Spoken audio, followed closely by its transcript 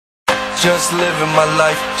just living my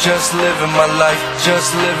life, just living my life,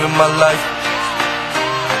 just living my life.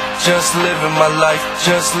 Just living my life,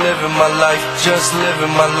 just living my life, just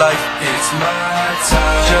living my life. It's my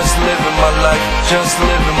time. Just living my life, just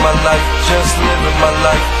living my life, just living my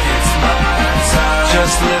life. It's my time.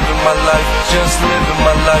 Just living my life, just living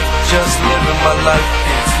my life, just living my life.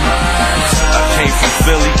 It's my time. I came from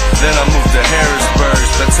Philly, then I moved to Harrisburg.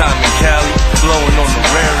 Spent time in Cali, blowing on the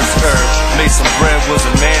rarest herb. Made some bread, was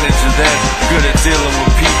a manager then. Good at dealing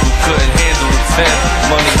with people, couldn't handle it then.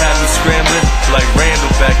 Money had me scrambling like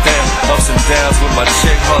Randall back then. Ups and downs with my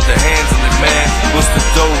chick, hard to handle it, man. What's the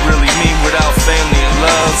dough really mean without family and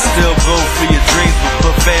love? Still go for your dreams, but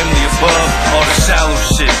put family above all the shallow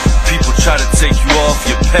shit. People try to take you off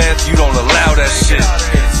your path, you don't allow that shit.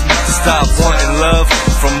 Stop wanting love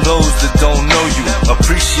from those that don't know you.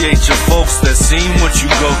 Appreciate your folks that seen what you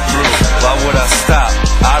go through. Why would I stop?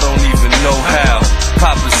 I don't even know how.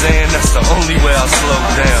 Papa Zan, that's the only way I'll slow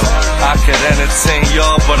down. I could entertain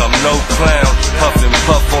y'all, but I'm no clown. Puff and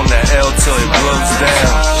puff on that L till it blows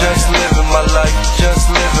down. Just living my life, just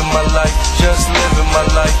living my life, just living my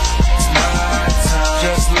life.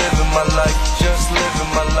 Just living my life, just living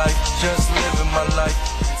my life, just living my life.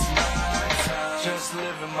 Just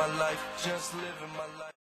living my life, just living my life.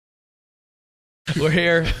 We're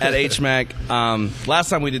here at HMAC. Last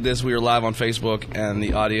time we did this, we were live on Facebook, and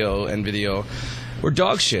the audio and video were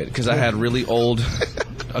dog shit because I had really old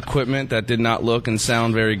equipment that did not look and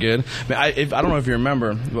sound very good. I don't know if you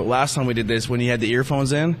remember, but last time we did this, when you had the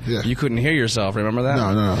earphones in, you couldn't hear yourself. Remember that?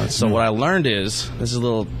 No. So what I learned is, this is a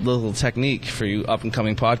little technique for you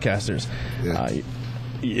up-and-coming podcasters.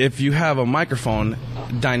 If you have a microphone,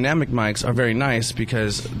 dynamic mics are very nice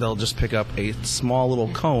because they'll just pick up a small little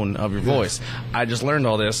cone of your voice. I just learned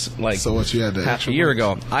all this like half a year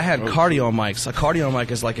ago. I had cardio mics. A cardio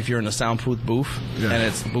mic is like if you're in a soundproof booth, and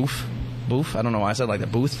it's booth. I don't know why I said like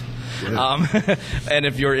that, booth. And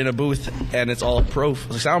if you're in a booth and it's all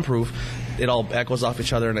soundproof, it all echoes off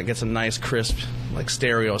each other and it gets a nice crisp like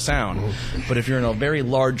stereo sound. But if you're in a very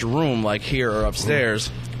large room like here or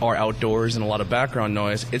upstairs or outdoors and a lot of background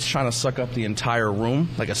noise, it's trying to suck up the entire room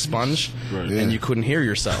like a sponge, and you couldn't hear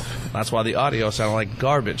yourself. That's why the audio sounded like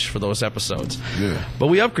garbage for those episodes. But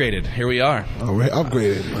we upgraded. Here we are. Oh, we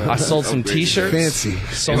upgraded. I sold some T-shirts. Fancy.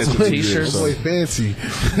 Sold some T-shirts. Boy, fancy.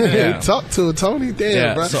 Talk to it, Tony.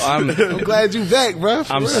 Damn, bro. So I'm glad you back, bro.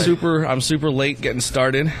 I'm super late getting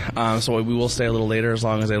started. So we will stay a little later as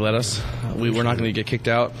long as they let us. We're not going to get kicked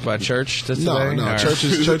out by church today. No. Church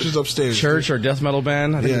is upstairs. Church or death metal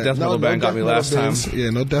band. I think the death metal band got me last time. Yeah,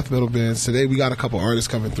 no death metal bands. Today we got a couple artists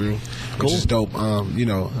coming through, which is dope.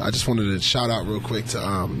 I just wanted to shout out real quick to,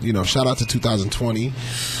 shout out to 2020.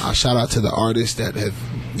 Shout out to the artists that have,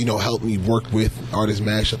 helped me work with Artist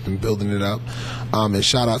Mashup and building it up. And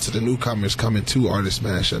shout out to the newcomers coming to Artist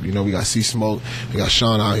Mashup. We got C Smoke, we got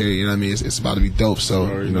Sean out here. You know what I mean? It's about to be dope.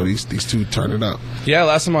 So these two turn it up. Yeah,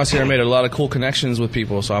 last time I was here, I made a lot of cool connections with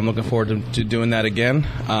people. So I'm looking forward to doing that again.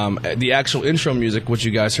 The actual intro music, which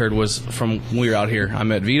you guys heard, was from when we were out here. I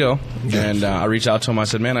met Vito, and I reached out to him. I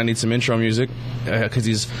said, "Man, I need some intro music,"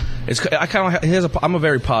 because I'm a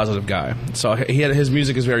very positive guy. So his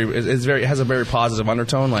music has a very positive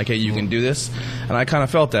undertone. Like, hey, you can do this, and I kind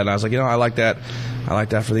of felt that. And I was like, I like that. I like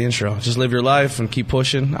that for the intro. Just live your life and keep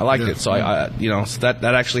pushing. I liked it. So so that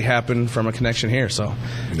actually happened from a connection here. So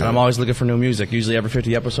and I'm always looking for new music. Usually every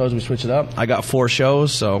 50 episodes we switch it up. I got 4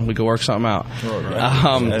 shows, so we could work something out.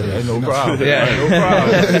 No problem.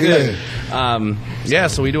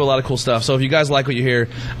 So we do a lot of cool stuff. So if you guys like what you hear,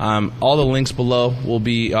 all the links below will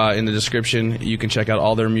be in the description. You can check out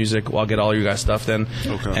all their music. I'll get all your guys' stuff then.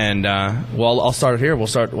 Okay. And I'll start here. We'll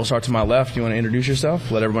start to my left. You want to introduce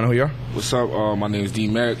yourself? Let everyone know who you are. What's up? My name is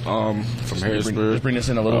D-Mac. From Harrisburg. Just bring this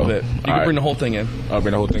in a little bit. You can bring the whole thing in. I'll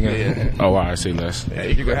bring the whole thing in? Yeah. Oh, all right. Say less. Yeah,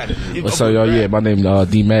 you can go ahead. What's up, y'all? Yeah, my name is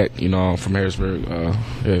D-Mac. I'm from Harrisburg.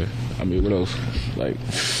 I mean, what else? Like,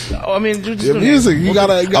 just your music. You got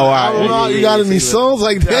any songs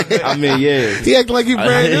like that? I mean, yeah. He acting like he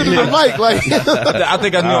brand new to the mic. Like, I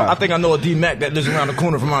think I know a D-Mac that lives around the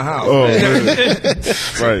corner from my house. Oh,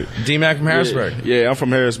 right. D-Mac from Harrisburg. Yeah, I'm from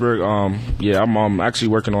Harrisburg. I'm actually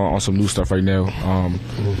working on some new stuff right now.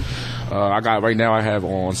 I have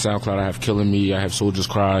on SoundCloud, I have Killing Me, I have Soldiers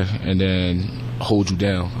Cry, and then Hold You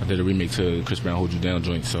Down. I did a remake to Chris Brown Hold You Down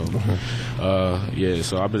joint. So,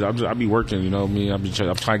 so I be working, I'm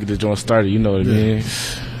trying to get this joint started, you know what I mean?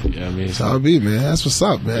 You know what I mean? That's how it be, man. That's what's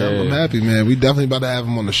up, man. Yeah. I'm happy, man. We definitely about to have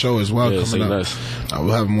him on the show as well coming up. Less. We'll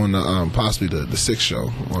have him on the possibly the 6th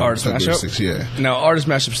show. Artist Mashup? 6th, yeah. Now, Artist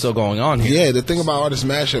Mashup's still going on here. Yeah, the thing about Artist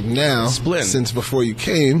Mashup now, Splitting. since before you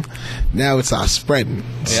came, now it's spreading.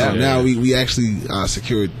 So now we actually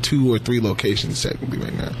secured 2 or 3 locations technically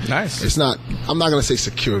right now. Nice. It's not. I'm not gonna say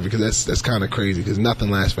secure because that's kind of crazy because nothing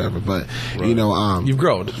lasts forever. But you know, You've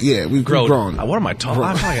grown. Yeah, we've grown. What am I talking?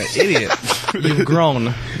 I'm like an idiot. You've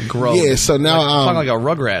grown. Yeah, so now talking like a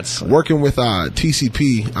Rugrats. working with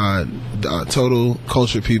TCP, Total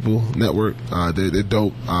Culture People Network. They're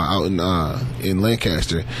dope out in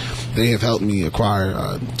Lancaster. They have helped me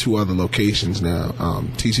acquire 2 other locations now.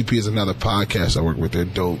 TCP is another podcast I work with. They're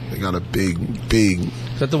dope. They got a big.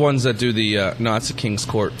 Is that the ones that do the? No, it's the King's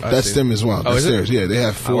Court. That's them as well. Oh, is it? Theirs. Yeah, they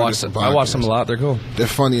have 4 different podcasts. I watch them a lot. They're cool. They're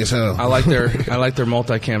funny as hell. I like their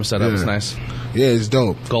multicam setup. Yeah. It's nice. Yeah, it's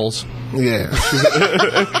dope. Goals. Yeah.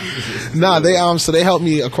 They so they helped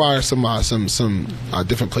me acquire some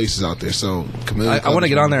different places out there. So I want to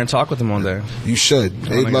get on there and talk with them one day. You should.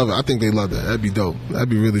 They love it. I think they love that. That'd be dope. That'd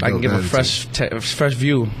be really dope. I can give a fresh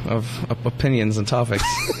view of opinions and topics.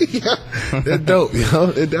 Yeah, they're dope. You know,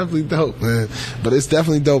 they're definitely dope, man. But it's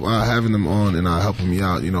definitely dope having them on and helping me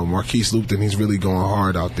out. You know, Marquise Lupton, he's really going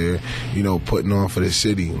hard out there. You know, putting on for the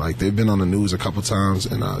city. Like they've been on the news a couple times,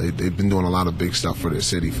 and they've been doing a lot of big stuff for their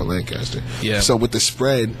city, for Lancaster. Yeah. So with the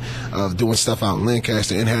spread of doing stuff out in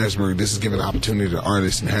Lancaster and Harrisburg, this is giving an opportunity to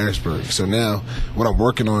artists in Harrisburg. So now what I'm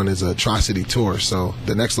working on is a Tri-City tour. So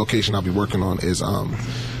the next location I'll be working on is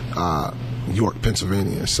York,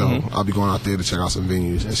 Pennsylvania. So I'll be going out there to check out some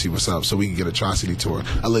venues and see what's up, so we can get a Tri-City tour,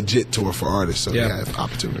 a legit tour for artists, so they have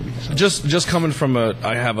opportunities. So. Just coming from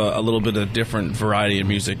I have a little bit of different variety of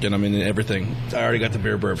music, and I'm in everything. I already got the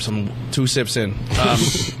beer burps. I'm 2 sips in.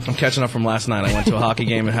 I'm catching up from last night. I went to a hockey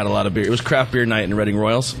game and had a lot of beer. It was craft beer night in Reading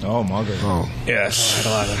Royals. Oh my god. Oh. Yes,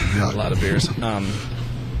 I had a lot of beers.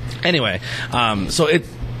 Anyway, so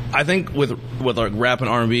I think with like rap and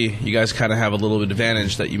R&B, you guys kind of have a little bit of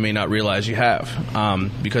advantage that you may not realize you have,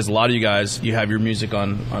 because a lot of you guys, you have your music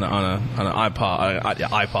on an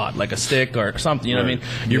iPod, like a stick or something. You know what I mean?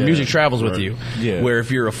 Your music travels with you. Yeah. Where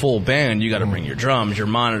if you're a full band, you got to bring your drums, your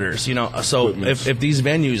monitors. You know, so if these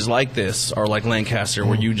venues like this are like Lancaster,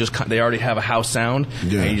 where you just they already have a house sound,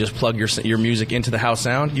 and you just plug your music into the house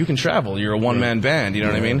sound, you can travel. You're a one-man band. You know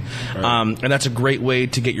what I mean? Right. And that's a great way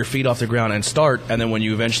to get your feet off the ground and start. And then when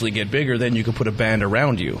you eventually get bigger, then you can put a band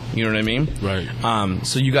around you. You know what I mean? Right.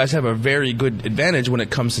 So you guys have a very good advantage when it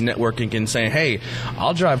comes to networking and saying, hey,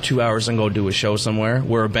 I'll drive 2 hours and go do a show somewhere,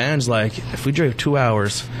 where a band's like, if we drive 2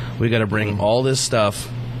 hours, we got to bring all this stuff,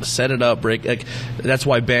 set it up, that's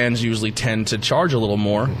why bands usually tend to charge a little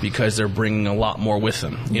more, because they're bringing a lot more with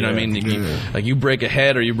them. You know what I mean? You break a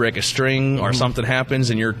head or you break a string or something happens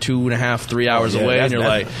and you're 2.5, 3 hours away, and you're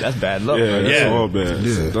like, that's bad luck. Yeah, that's all bad.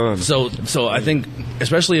 Yeah. So I think,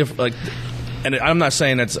 especially if and I'm not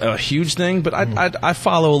saying that's a huge thing, but I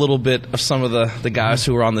follow a little bit of some of the guys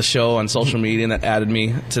who are on the show on social media and that added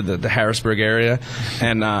me to the Harrisburg area.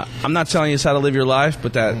 And I'm not telling you how to live your life,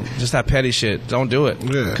 but that petty shit, don't do it,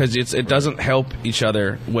 because it doesn't help each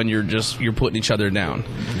other when you're putting each other down.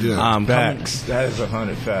 Facts. That is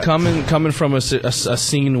 100 facts. Coming from a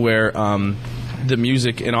scene where the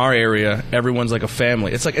music in our area, everyone's like a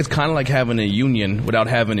family. It's kind of like having a union without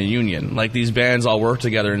having a union. Like these bands all work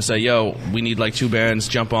together and say, yo, we need like 2 bands,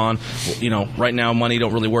 jump on. You know, right now money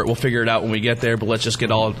don't really work. We'll figure it out when we get there, but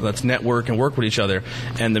let's network and work with each other.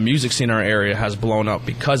 And the music scene in our area has blown up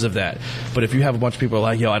because of that. But if you have a bunch of people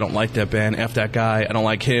like, yo, I don't like that band, F that guy, I don't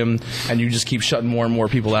like him, and you just keep shutting more and more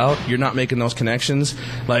people out, you're not making those connections.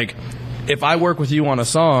 Like, if I work with you on a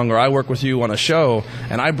song or I work with you on a show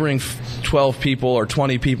and I bring 12 people or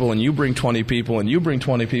 20 people and you bring 20 people and you bring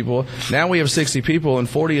 20 people, now we have 60 people and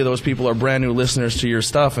 40 of those people are brand new listeners to your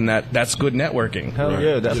stuff, and that's good networking. Hell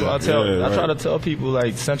yeah, that's what I tell. I try to tell people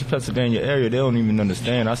like Central Pennsylvania area, they don't even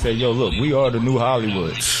understand. I say, yo, look, we are the new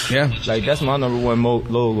Hollywood. Yeah. Like that's my number one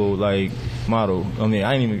logo, like motto. I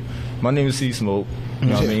mean, my name is C Smoke. You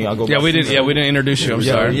know what I mean? I go we didn't introduce you. I'm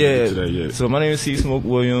sorry. Yeah. So my name is C Smoke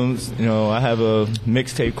Williams. You know, I have a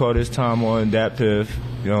mixtape called This Time on Dat Piff.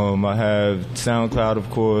 I have SoundCloud, of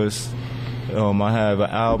course. I have an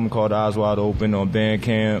album called Eyes Wide Open on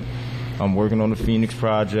Bandcamp. I'm working on the Phoenix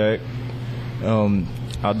Project.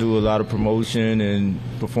 I do a lot of promotion and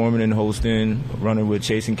performing and hosting, running with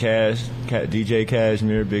Chasing Cash, DJ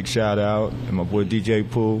Cashmere, big shout out, and my boy DJ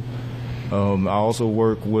Pooh. I also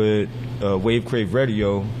work with Wave Crave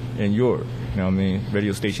Radio in York, you know what I mean,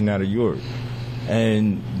 radio station out of York.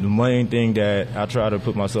 And the main thing that I try to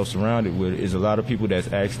put myself surrounded with is a lot of people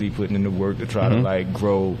that's actually putting in the work to try to like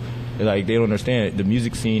grow. Like, they don't understand it. The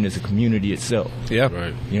music scene is a community itself. Yeah.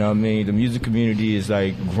 Right. You know what I mean? The music community is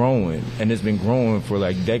like growing, and it's been growing for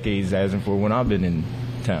like decades, as in for when I've been in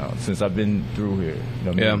town, since I've been through here. You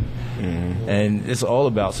know what I mean? And it's all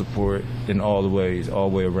about support in all the ways, all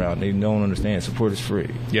the way around. They don't understand support is free.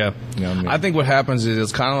 Yeah. You know what I mean? I think what happens is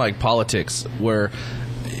it's kind of like politics, where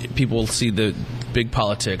people see the big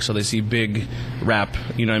politics, so they see big rap,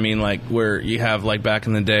 you know what I mean, like where you have, like, back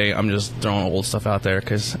in the day, I'm just throwing old stuff out there,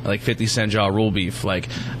 because like 50 Cent, Ja Rule beef, like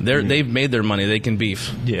they've made their money, they can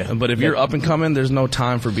beef. Yeah. But if you're up and coming, there's no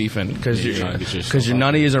time for beefing, because your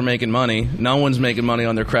nutties are making money. No one's making money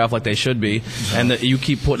on their craft like they should be, and you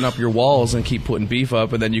keep putting up your walls and keep putting beef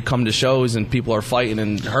up, and then you come to shows and people are fighting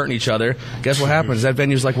and hurting each other. Guess what happens? That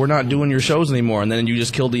venue's like, we're not doing your shows anymore, and then you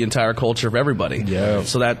just killed the entire culture of everybody. Yeah.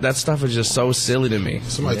 So that stuff is just so silly to me.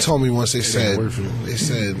 Somebody told me once, they said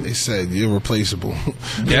you're replaceable.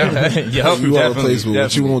 Yeah. You are replaceable.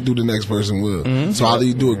 What you won't do, the next person will. So either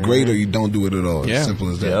you do it great or you don't do it at all. It's simple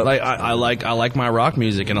as that. Yeah. Like I like my rock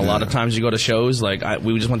music, and a lot of times you go to shows, like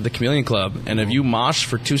we just went to the Chameleon Club, and if you mosh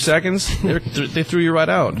for 2 seconds, they threw you right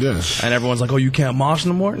out. Yeah. And everyone's like, oh, you can't mosh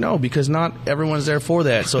no more? No, because not everyone's there for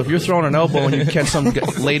that. So if you're throwing an elbow and you catch some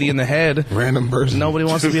lady in the head, random person, nobody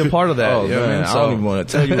wants to be a part of that. Oh, you know what I mean? man, I don't even want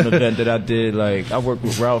to tell you an event that I did. Like, I worked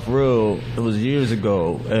with Ralph Real. It was years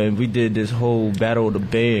ago, and we did this whole battle of the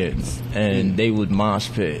bands, and they would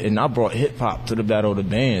mosh pit, and I brought hip hop to the battle of the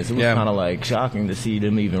bands. It was kind of like shocking to see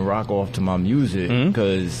them even rock off to my music,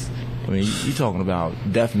 because I mean, you talking about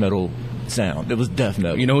death metal sound. It was death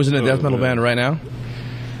metal. You know who's in a death metal band right now?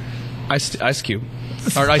 Ice Cube.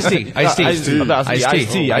 Or Ice-T. Ice-T's in a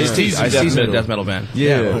death metal band.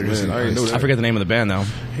 Yeah. I forget the name of the band, though.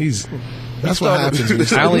 That's what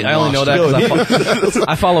happens. I only know that because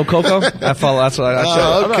I follow Coco. That's what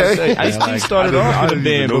I okay. Ice-T started off in the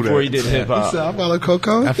band before he did hip hop. I follow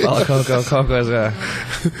Coco. I follow Coco. Coco is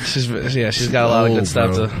she's got a lot of good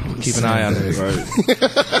stuff to keep an eye on.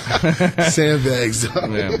 Sandbags.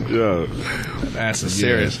 Yeah. That's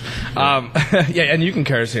serious. Yeah, and you can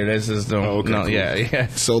curse here. This is yeah.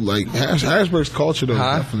 So like Harrisburg's culture though,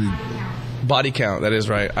 definitely. Body count, that is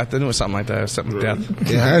right. I think it was something like that, something death.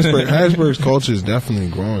 Yeah, Harrisburg's culture is definitely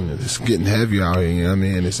growing. It's getting heavy out here, you know what I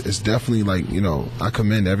mean? It's definitely like, you know, I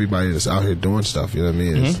commend everybody that's out here doing stuff, you know what I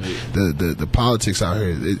mean? The politics out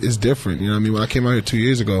here, it's different, you know what I mean? When I came out here 2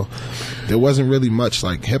 years ago, there wasn't really much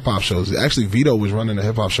like hip-hop shows. Actually, Vito was running a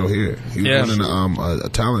hip-hop show here. He was running a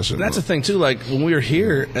talent show. That's the thing, too, like, when we were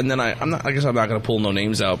here, and then I guess I'm not going to pull no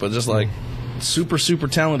names out, but just like super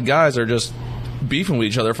talented guys are just beefing with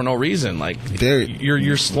each other for no reason. Like,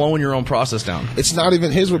 you're slowing your own process down. It's not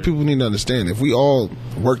even. Here's what people need to understand: if we all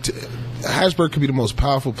worked, Harrisburg could be the most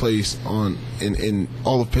powerful place in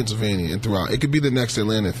all of Pennsylvania and throughout. It could be the next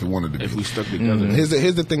Atlanta if it wanted to be. If we stuck together.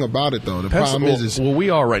 Here's the thing about it, though. The problem is we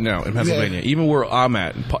are right now in Pennsylvania. Even where I'm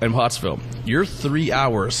at in Pottsville, you're 3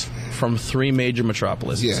 hours from 3 major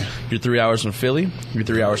metropolises. Yeah. You're 3 hours from Philly, you're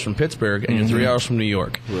 3 hours from Pittsburgh, and you're 3 hours from New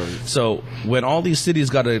York. Right. So when all these cities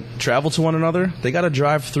got to travel to one another, they got to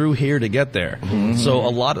drive through here to get there. So a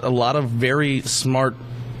lot of very smart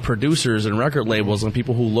producers and record labels and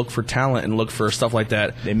people who look for talent and look for stuff like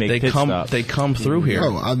that, they come through here.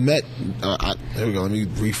 Yo, I met here we go, let me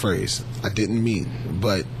rephrase. I didn't meet,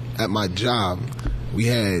 but at my job we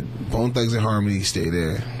had Bone Thugs and Harmony stay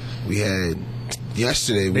there. We had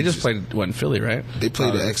yesterday. They just played in Philly, right? They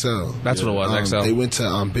played at XL. That's what it was, XL. They went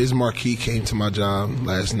to Biz Marquee came to my job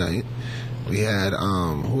last night. We had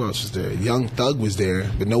who else was there? Young Thug was there,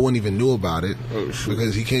 but no one even knew about it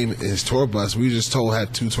because he came in his tour bus. We were just told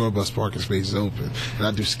had 2 tour bus parking spaces open, and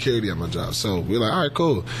I do security at my job. So we're like, all right,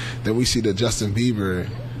 cool. Then we see the Justin Bieber,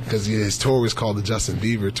 because his tour was called the Justin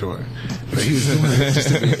Bieber tour. But he was doing it just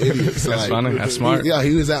to be an idiot. So that's funny. That's smart.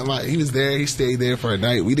 He was there. He stayed there for a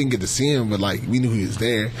night. We didn't get to see him, but like we knew he was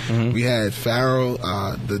there. We had Farrell,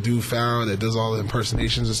 the dude Farrell that does all the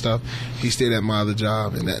impersonations and stuff. He stayed at my other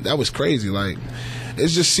job, and that was crazy. Like,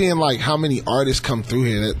 it's just seeing like how many artists come through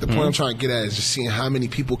here. The point I'm trying to get at is just seeing how many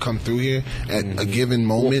people come through here at a given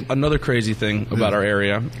moment. Well, another crazy thing about our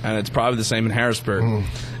area, and it's probably the same in Harrisburg.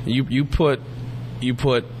 You put.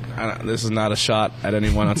 This is not a shot at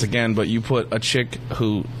anyone once again, but you put a chick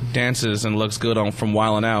who dances and looks good from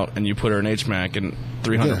Wildin' Out, and you put her in HMAC, and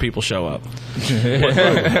 300 people show up.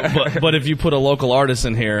 But if you put a local artist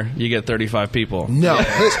in here, you get 35 people. No,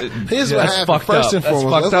 here's what happened. First and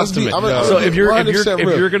foremost, fucked up to me. So if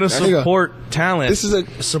you're gonna support talent,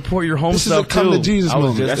 support your home stuff too. Come to Jesus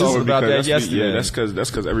moment. That's about that yesterday. Yeah, that's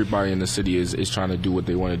because everybody in the city is trying to do what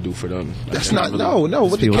they want to do for them. That's not no.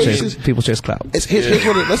 What the case is, people chase clout. Here's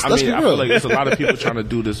what let's be real. I feel like there's a lot of people trying to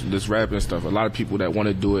do this rap and stuff. A lot of people that want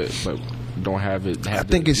to do it but don't have it. I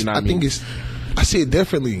think I see it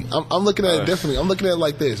differently. I'm looking at it differently. I'm looking at it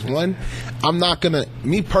like this. One, I'm not gonna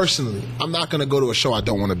go to a show I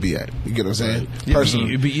don't want to be at. You get what I'm saying?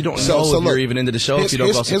 Personally, but you don't know if you're even into the show if you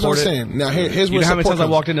don't go support it. Here's what I'm saying. Now, here's you know how many times I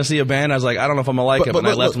walked in to see a band, I was like, I don't know if I'm gonna like it, but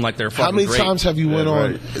I left them like they're fucking great. How many times have you went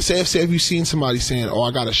on? Say have you seen somebody saying, "Oh,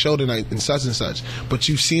 I got a show tonight in such and such," but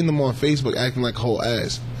you've seen them on Facebook acting like a whole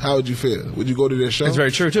ass. How would you feel? Would you go to their show? It's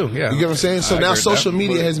very true too. Yeah, you get what I'm saying. So now social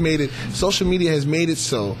media has made it. Social media has made it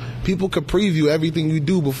so people could preview everything you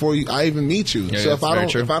do before I even meet you. So if I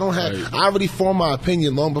don't have, I already formed my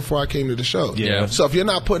opinion long before I came to the show. Yeah. So if you're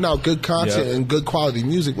not putting out good content and good quality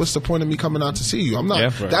music, what's the point of me coming out to see you? I'm not.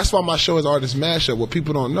 Yeah, That's why my show is Artist Mashup. What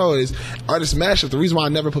people don't know is Artist Mashup. The reason why I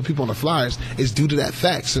never put people on the flyers is due to that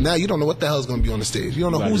fact. So now you don't know what the hell is going to be on the stage. You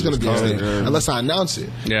don't know who's going to be on stage unless I announce it.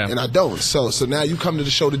 Yeah. And I don't. So now you come to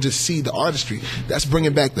the show to just see the artistry. That's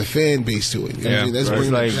bringing back the fan base to it. You know what I mean? That's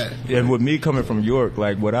bringing like, that. And with me coming from York,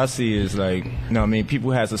 like what I see is like, you know what I mean,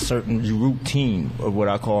 people has a certain routine of what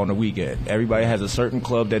I call on the weekend. Everybody has a certain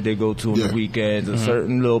club that they go to on the weekends, a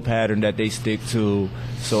certain little pattern that they stick to.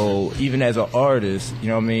 So even as an artist, you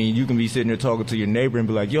know what I mean, you can be sitting there talking to your neighbor and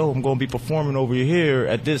be like, yo, I'm going to be performing over here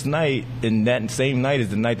at this night, and that same night is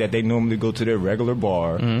the night that they normally go to their regular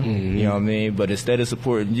bar. You know what I mean? But instead of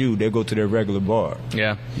supporting you, they go to their regular bar.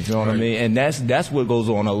 Yeah. You know what I mean? And that's what goes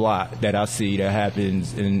on a lot that I see that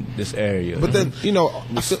happens in this area. But then, you know,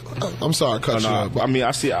 I'm sorry, I cut you off. I mean,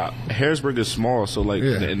 I see Harrisburg is small, so like,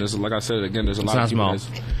 and there's, like I said again, there's a lot of people.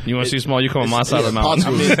 You want to see small? You come on my side of the mountain.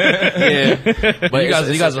 I mean, but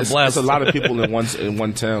you guys are blessed. It's a lot of people in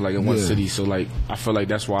one town, like in one city. So like, I feel like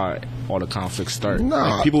that's why all the conflicts start.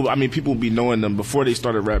 Like, people be knowing them before they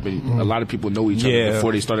started rapping. A lot of people know each other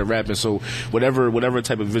before they started rapping. So whatever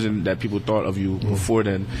type of vision that people thought of you before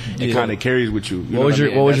then, it kind of carries with you. What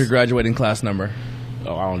was your graduating class number?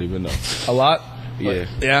 Oh, I don't even know. A lot.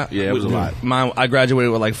 Yeah, it was a lot. I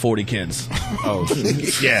graduated with like 40 kids. Oh,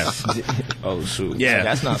 yeah. Oh shoot. Yeah,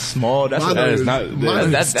 that's not small. That's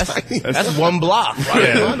one block.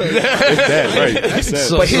 Yeah. That's that, right?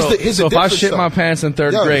 So if I shit my pants in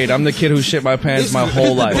third grade, I'm the kid who shit my pants my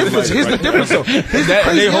whole life. Here's the difference, though.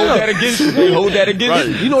 They hold that against you. They hold that against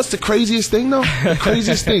you. You know what's the craziest thing, though? The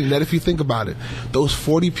craziest thing that if you think about it, those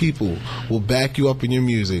 40 people will back you up in your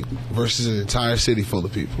music versus an entire city full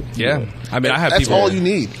of people. Yeah, I mean, I have people. All you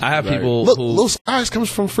need. I have people. Look, Lil Skies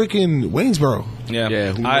comes from freaking Waynesboro.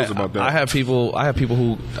 Yeah. Who knows about that? I have people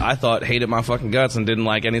who I thought hated my fucking guts and didn't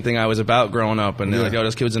like anything I was about growing up, and they're like, "Yo,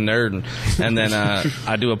 this kid's a nerd." And then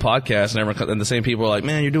I do a podcast, and the same people are like,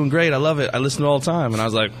 "Man, you're doing great. I love it. I listen to it all the time." And I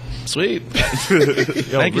was like, "Sweet,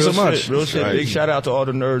 thank you so much." Real shit. Big shout out to all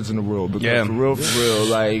the nerds in the world. Because for real,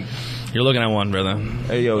 like. You're looking at one, brother.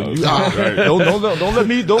 Hey yo, don't let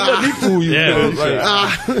me fool you.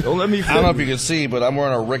 Yeah, don't let me. I don't know if you can see, but I'm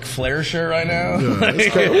wearing a Ric Flair shirt right now.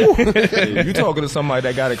 You talking to somebody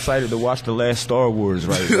that got excited to watch the last Star Wars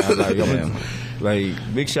right now? Like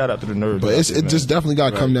big shout out to the nerds. But it just definitely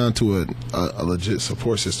got to come down to a legit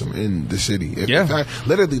support system in the city.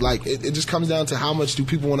 Literally, like it just comes down to how much do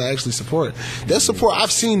people want to actually support. There's support.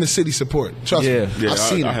 I've seen the city support. Trust me. I've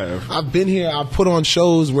seen it. I've been here. I've put on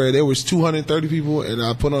shows where there was 230 people, and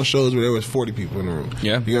I put on shows where there was 40 people in the room.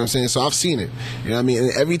 Yeah, you know what I'm saying. So I've seen it. You know what I mean.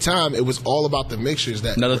 And every time it was all about the mixtures.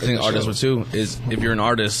 Another thing artists would too is if you're an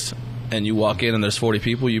artist and you walk in and there's 40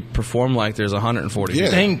 people, you perform like there's 140 people.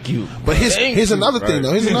 Thank you. But here's another thing,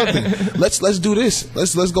 though. Here's another thing. Let's do this.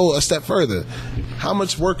 Let's go a step further. How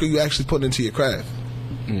much work are you actually putting into your craft?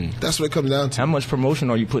 That's what it comes down to. How much promotion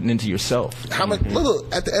are you putting into yourself? How much?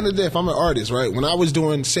 Look, at the end of the day, if I'm an artist, right? When I was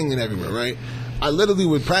doing singing everywhere, right? I literally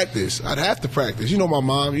would practice. I'd have to practice. You know my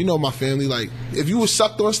mom, you know my family. Like, if you were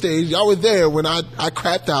sucked on stage, y'all were there when I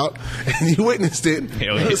crapped out and you witnessed it.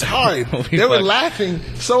 It was hard. They were laughing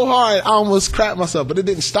so hard, I almost crapped myself, but it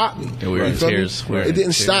didn't stop me. We were in tears. It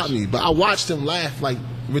didn't stop me, but I watched them laugh like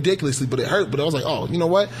ridiculously, but it hurt. But I was like, oh, you know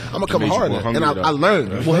what? I'm gonna come harder, and I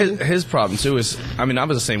learned. Well, his problem too is, I mean, I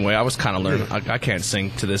was the same way. I was kind of learning. I can't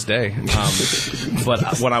sing to this day,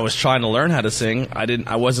 but when I was trying to learn how to sing,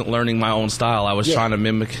 I wasn't learning my own style. I was trying to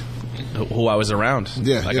mimic who I was around.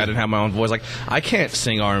 I didn't have my own voice. Like, I can't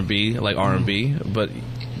sing R&B like R&B, but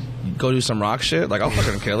go do some rock shit, like I'll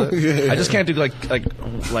fucking kill it. I just can't do like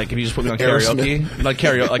if you just put me on karaoke, like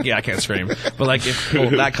karaoke, like yeah, I can't scream, but like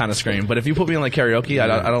that kind of scream. But if you put me on like karaoke,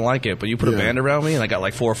 I don't like it. But you put a band around me and I got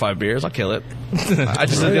like 4 or 5 beers, I'll kill it. I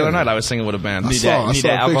just did the other night. I was singing with a band. Need that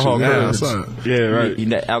alcohol curve. Yeah, right. Need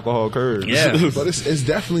that alcohol curve. Yeah, but it's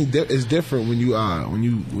definitely it's different when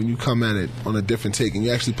you come at it on a different take and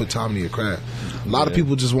you actually put time into your craft. A lot of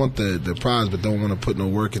people just want the prize, but don't want to put no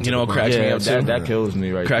work into. You know what cracks me up too? That kills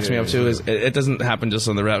me. Cracks me up too is it doesn't happen just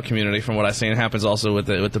in the rap community. From what I've seen, it happens also with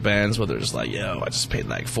the bands where they're just like, yo, I just paid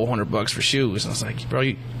like $400 for shoes, and I was like, bro,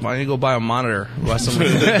 why don't you go buy a monitor? Buy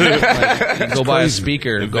go buy a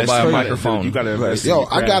speaker, go buy a microphone. You gotta invest. Yo,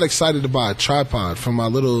 I got excited to buy a tripod for my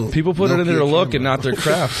little. People put it into their look and not their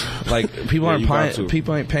camera. craft. Like people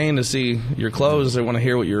ain't paying to see your clothes. They want to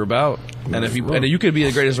hear what you're about. And if you could be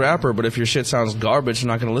the greatest rapper, but if your shit sounds garbage, you're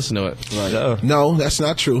not going to listen to it. Right. Yeah. No, that's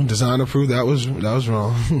not true. Designer proved that was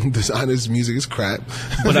wrong. Designer's music is crap.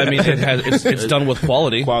 But I mean, it's done with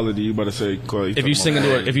quality. Quality, you better say quality. If you sing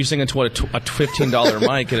into a $15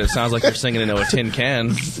 mic and it sounds like you're singing into a tin can,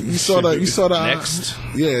 you saw the next.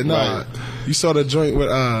 Yeah, nah. Right. You saw the joint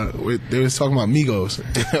with they was talking about Migos.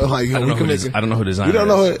 Like I don't know who Designer. You don't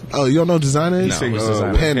know it? Oh, you don't know Designer is?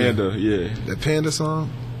 No, Panda. Yeah, the Panda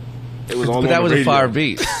song. It was all but that was radio. a fire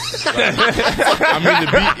beat. I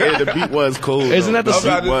mean, the beat was cool. Isn't that the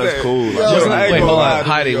beat was cool? Wait, hold on,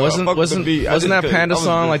 Heidi. Wasn't that Panda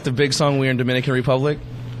song like the big song we were in Dominican Republic?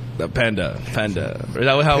 The Panda. Is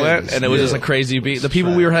that how it went? And it was just a crazy beat. The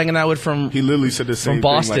people we were hanging out with he literally said the same from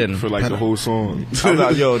Boston thing, like, for like the whole song. I'm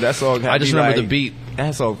like, yo, that song. I just remember the beat.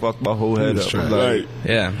 That song fucked my whole head up. Right.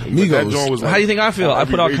 Yeah. Migos. How do you think I feel? I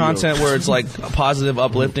put out content where it's like positive,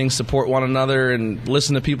 uplifting, support one another, and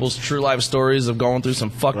listen to people's true life stories of going through some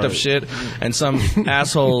fucked up shit. And some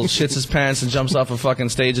asshole shits his pants and jumps off a fucking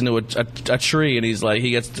stage into a tree, and he's like,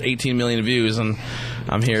 he gets 18 million views, and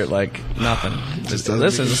I'm here at like nothing. Listen,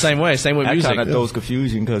 it's the same way music. That kind of throws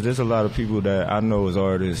confusion because there's a lot of people that I know as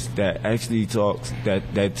artists that actually talks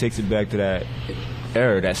that takes it back to that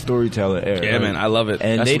era, that storyteller era. Yeah, man, I love it.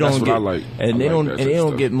 And that's what I like. And they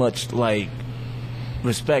don't get much like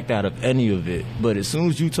respect out of any of it. But as soon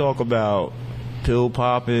as you talk about pill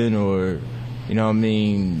popping or, you know what I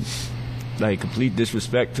mean, like complete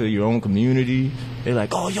disrespect to your own community, they're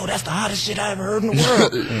like, oh, yo, that's the hottest shit I ever heard in the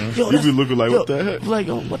world. Yo, you be looking like, what the heck? Like,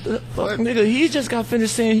 oh, what the fuck, nigga? He just got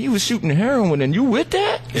finished saying he was shooting heroin, and you with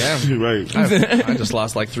that? Yeah, right. I just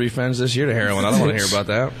lost like 3 friends this year to heroin. I don't want to hear about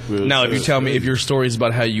that. Now, if you tell me if your story is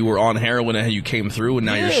about how you were on heroin and how you came through and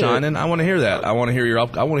now you're shining, I want to hear that. I want to hear I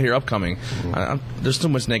want to hear upcoming. There's too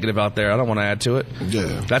much negative out there. I don't want to add to it. Yeah,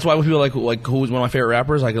 that's why when people like who's one of my favorite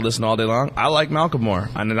rappers, I could listen all day long. I like Malcolm more,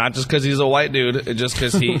 and not just because he's a white dude, just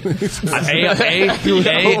because he.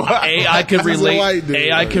 I could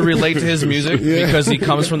relate. I could relate to his music because he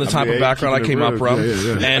comes from the type of background I came up from,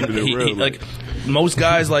 and he like most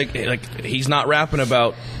guys like he's not rapping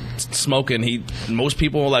about smoking. Most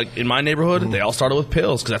people like in my neighborhood, they all started with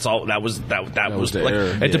pills because that's all. That was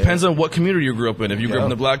like. It depends on what community you grew up in. If you grew up in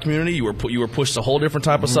the black community, you were pushed a whole different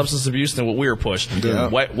type of substance abuse than what we were pushed.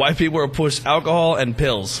 White people were pushed alcohol and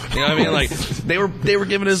pills. You know what I mean? Like they were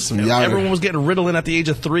giving us. Everyone was getting Ritalin at the age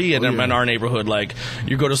of 3 in our neighborhood. Like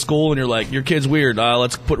you go to school and you're like, your kid's weird.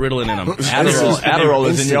 Let's put Ritalin in him. Adderall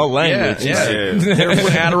is in your language. Yeah. They were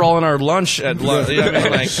putting Adderall in our lunch at lunch. You know what I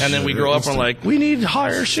mean? Like, and then we grow up and like, we need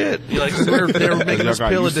higher shit. Like they were making us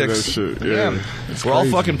pill addicts. We're all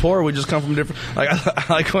fucking poor. We just come from different.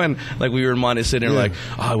 Like when we were in Monty sitting there like,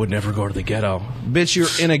 oh, I would never go to the ghetto. Bitch, you're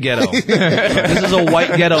in a ghetto. This is a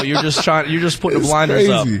white ghetto. You're just putting the blinders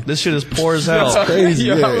up. This shit is poor as hell. It's crazy.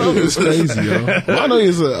 It's crazy. Yo. I know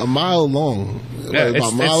it's a mile long. Like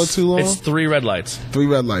about a mile or 2 long. It's 3 red lights. 3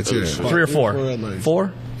 red lights. Yeah, 3 or 4.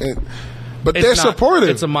 4. But they're supportive.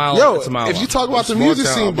 It's a mile. Yo, it's a mile if you talk about the music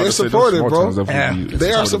scene, they're supportive, bro.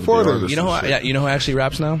 They are supportive. You know who actually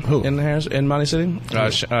raps now? Who? In Monty City?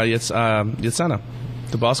 Yatsena,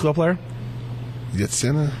 the basketball player.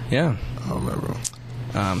 Yatsena? Yeah. I don't remember.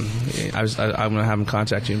 I'm gonna have him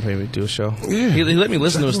contact you and maybe do a show. Yeah, he let me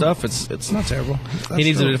listen to his stuff. It's not terrible. He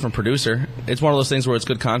needs a different producer. It's one of those things where it's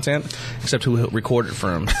good content, except who recorded it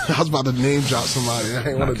for him. I was about to name drop somebody. I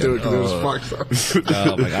didn't want to do it because it was Sparks.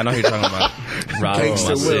 Oh my God, I know who you're talking about.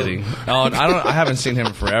 Rob City. Oh, I haven't seen him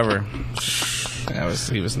in forever.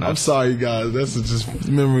 He was nuts. I'm sorry, guys. That's just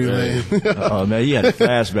memory lane. Oh man, he had a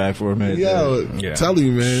flashback for a minute. Yeah, tell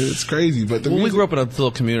you, man, it's crazy. But we grew up in a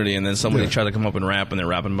little community, and then somebody tried to come up and rap, and they're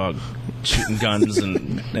rapping about shooting guns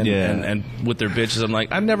and with their bitches. I'm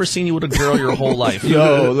like, I've never seen you with a girl your whole life.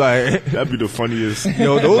 Yo, like that'd be the funniest.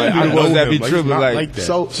 Yo, those like, be the ones that be tripping. Like that.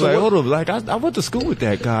 So like, hold up, like I went to school with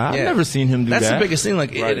that guy. I've never seen him do that. That's the biggest thing.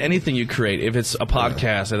 Like anything you create, if it's a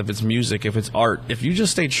podcast, if it's music, if it's art, if you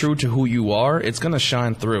just stay true to who you are, it's gonna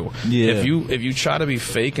shine through. Yeah. If you try to be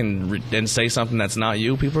fake and say something that's not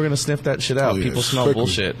you, people are gonna sniff that shit out. People smell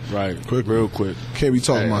bullshit. Right. Real quick. Can't be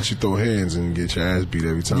talking about you throw hands and get your ass beat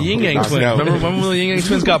every time. The Yin Yang Twins. Remember when the Yin Yang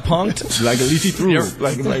Twins got punked? Like at least he threw.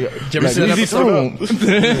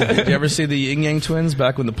 Did you ever see the Yin Yang Twins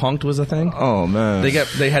back when the punked was a thing? Oh man.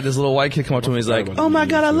 They had this little white kid come up to me. He's like, "Oh my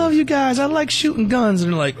god, I love you guys. I like shooting guns."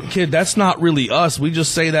 And they're like, "Kid, that's not really us. We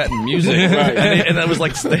just say that in music." And I was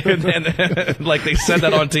like, like they said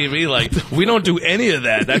that on TV. Like, we don't do any of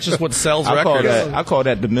that. That's just what sells records. I call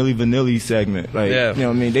that the Milli Vanilli segment. Like, you know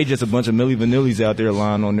what I mean? They just a bunch of Milli Vanillis out there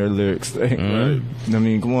lying on their lyrics. Right. I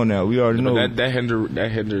mean, come on now. We already know that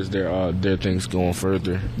hinders their things going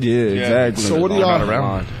further. Yeah, exactly. So what do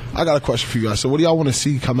y'all? I got a question for you guys. So what do y'all want to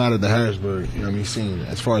see come out of the Harrisburg? You know what I mean, scene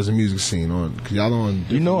as far as the music scene on? Cause y'all on.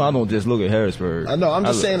 You know, I don't just look at Harrisburg. I know. I'm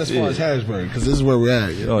just saying as far as Harrisburg, because this is where we're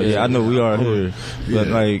at. Oh yeah, I know we are here, but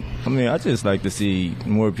like, I mean, I just like to see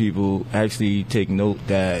more people actually take note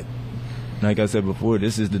that, like I said before,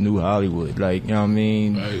 this is the new Hollywood. Like, you know what I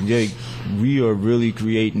mean? Right. We are really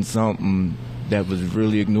creating something that was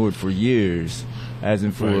really ignored for years. As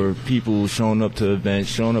in for people showing up to events,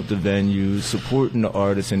 showing up to venues, supporting the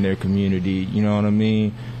artists in their community. You know what I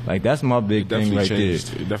mean? Like, that's my big thing right there.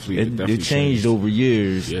 It definitely changed over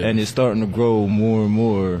years, and it's starting to grow more and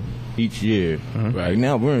more each year. Like,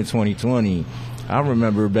 now we're in 2020. I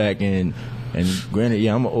remember back in, and granted,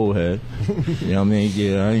 I'm an old head. You know what I mean?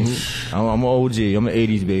 Yeah, I'm an OG. I'm an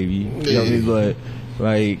 80s baby. You know what I mean? But,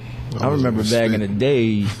 like, I remember back in the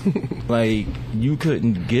day, like, you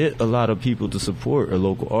couldn't get a lot of people to support a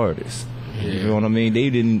local artist. You know what I mean? They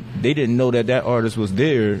didn't know that artist was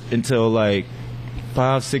there until like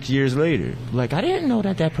 5-6 years later. Like, I didn't know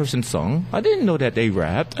that person sung. I didn't know that they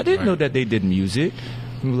rapped. I didn't know that they did music.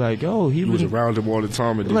 You like, oh, he was around him all the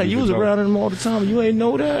time. Like, you was around him all the time. You ain't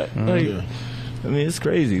know that. Like, I mean, it's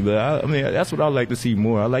crazy, but I mean, that's what I like to see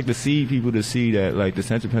more. I like to see people to see that, like, the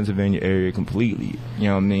Central Pennsylvania area completely, you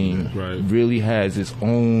know what I mean, really has its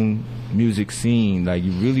own music scene. Like,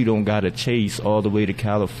 you really don't got to chase all the way to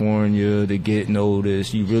California to get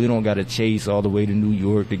noticed. You really don't got to chase all the way to New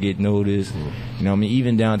York to get noticed. You know what I mean?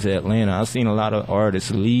 Even down to Atlanta. I've seen a lot of artists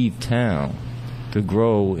leave town to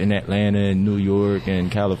grow in Atlanta and New York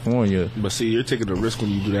and California. But see, you're taking a risk when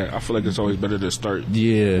you do that. I feel like it's always better to start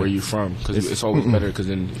where you're from, because it's always better, because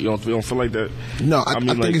then you don't feel like that. No, I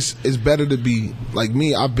think it's better to be like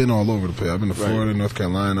me. I've been all over the place. I've been to Florida, North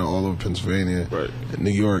Carolina, all over Pennsylvania,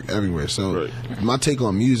 New York, everywhere. So my take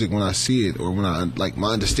on music, when I see it, or when I like,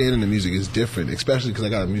 my understanding of music is different, especially because I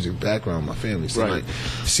got a music background in my family. So like,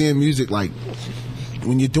 seeing music, like,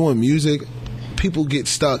 when you're doing music, people get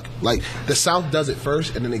stuck. Like, the South does it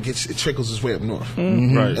first, and then it trickles its way up north.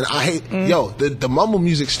 Right. And I hate, the mumble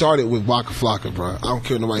music started with Waka Flocka, bro. I don't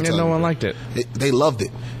care what nobody tells me. No one liked it. They loved it.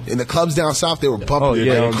 In the clubs down south, they were bumping it.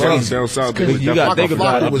 The clubs down south. You got to think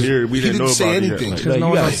about it. He didn't say anything.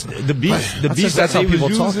 The beats that's how people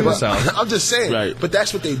talk in the South. I'm just saying. But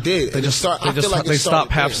that's what they did. They stop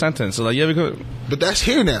half sentence. So like, but that's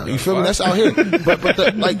here now. You feel me? That's out here.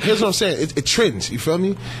 But like, here's what I'm saying. It trends. You feel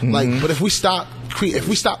me? Like, but if we stop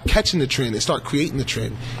catching the trend and start creating the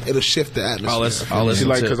trend, it'll shift the atmosphere. I'll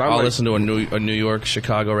listen to a New York,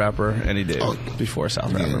 Chicago rapper any day before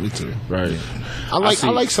South rapper. Yeah, me too. Right. I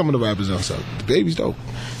like some of the rappers down south. The Baby's dope.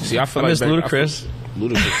 See, I feel like Ludacris.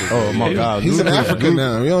 Oh my God! He's in Africa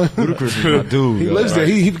now. You know? Ludacris is my dude. He lives there.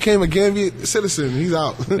 He became a Gambian citizen. He's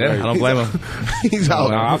out. Yeah, I don't blame him. He's out.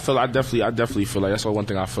 No, I definitely feel like that's one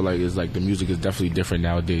thing I feel like is like the music is definitely different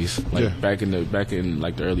nowadays. Like back in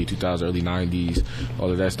like the early 2000s, early 90s, all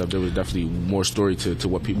of that stuff. There was definitely more story to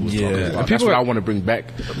what people was talking about. That's what I want to bring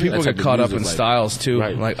back. People get caught up in styles too.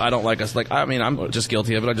 Like, I don't like us. Like, I mean, I'm just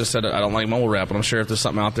guilty of it. I just said I don't like mumble rap, but I'm sure if there's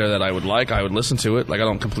something out there that I would like, I would listen to it. Like, I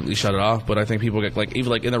don't completely shut it off, but I think people get like,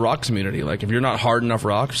 even like in the rock community, like, if you're not hard enough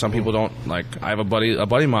rock, some people don't like. I have a buddy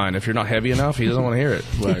of mine, if you're not heavy enough, he doesn't want to hear it.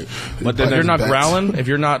 But then if you're not growling, if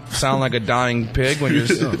you're not sound like a dying pig when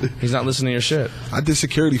he's not listening to your shit. I did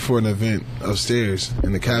security for an event upstairs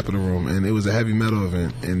in the Capitol room, and it was a heavy metal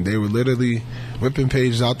event, and they were literally ripping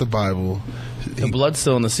pages out the Bible. The blood's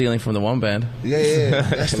still in the ceiling from the one band. Yeah,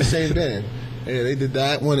 that's the same band. Yeah, they did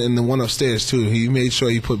that one and the one upstairs too. He made sure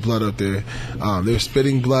he put blood up there. They were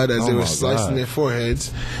spitting blood as they were slicing their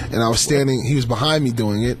foreheads, and I was standing. He was behind me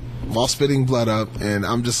doing it while spitting blood up, and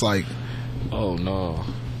I'm just like, oh no.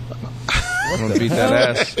 I'm gonna beat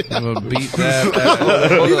that ass. I'm gonna beat that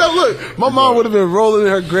ass. You know, look, my mom would have been rolling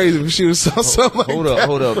in her grave if she was something like that.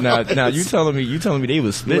 Hold up. Now you telling me they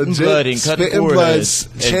was spitting Legit, blood and cutting spitting foreheads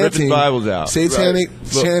blood, and chanting, ripping Bibles out. satanic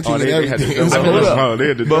chanting and everything. It was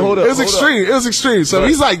Hold up. It was extreme. It was extreme. So if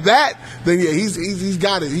he's like that, then yeah, he's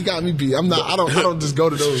got it. He got me beat. I'm not. I don't just go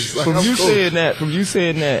to those. Like, From you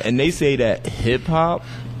saying that, and they say that hip hop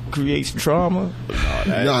creates trauma.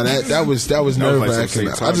 No, that was nerve wracking.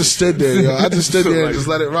 I just stood there, yo. I just stood there and just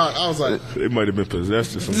let it rock. I was like, it might have been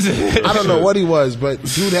possessed or something. I don't know what he was, but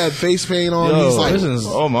dude had face paint on. Yo, he's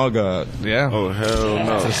like, oh my god, Yeah. Oh hell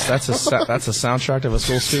no. That's a soundtrack of a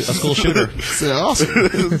school shooter. it's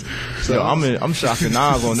awesome. yo, I'm shocked and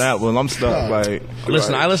awe on that one. I'm stuck like.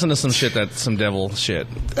 Listen, I listen to some shit that's some devil shit.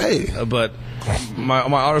 Hey, But my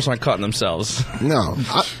artists aren't cutting themselves. no,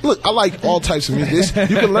 I like all types of music.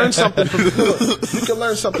 You can learn something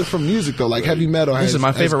from music though, like heavy metal. Listen,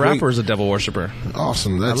 my favorite rapper is a devil worshiper.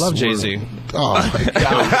 Awesome. I love Jay-Z. Oh my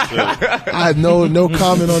god! I had no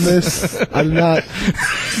comment on this. I did not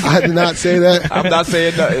say that. I'm not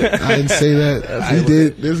saying that. I didn't say that. He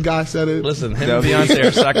did. This guy said it. Listen, him and Beyonce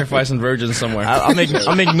are sacrificing virgins somewhere.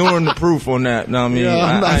 I'm ignoring the proof on that. No, I mean, Yeah,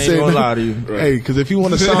 I'm not I ain't saying gonna that. lie to you. Hey, because if you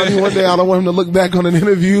want to sign me one day, I don't want him to look back on an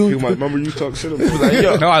interview. You might remember you talk shit about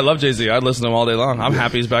him. No, I love Jay-Z. I listen to him all day long. I'm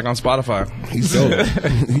happy he's back on Spotify. He's dope.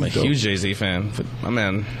 I'm a huge Jay-Z fan. But my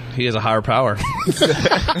man, he has a higher power.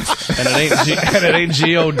 and it ain't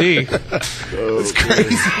G-O-D. It's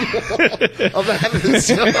crazy. I'm having this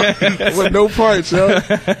show with no parts, yo.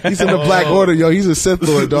 He's in the Black Order, yo. He's a Sith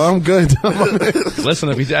Lord, dog. I'm good. Listen,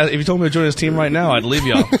 if you told me to join his team right now, I'd leave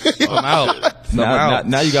y'all. I'm out.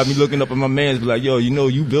 Now you got me looking up at my man's be like, yo, you know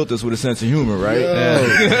you built this with a sense of humor, right?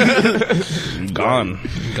 Yeah. Gone.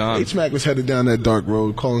 HMAC was headed down that dark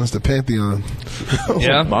road, calling us the Pantheon.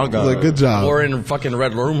 Yeah. My I was God. like, good job. Or in fucking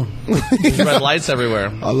red room. There's red lights everywhere.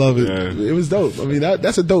 I love it. Yeah. It was dope. I mean,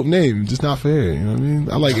 that's a dope name, just not for here. You know what I mean?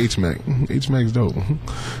 I like HMAC. HMAC's dope.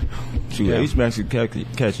 Shoot, HMAC should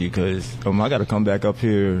catch you because I got to come back up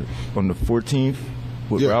here on the 14th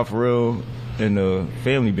with Ralph Real and the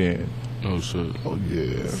family band. Oh shit. Oh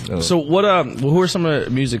yeah. So who are some of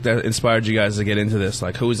the music that inspired you guys to get into this?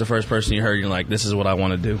 Like, who was the first person you heard and you're like, this is what I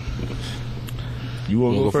want to do? You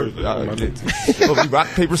want to go first? Rock,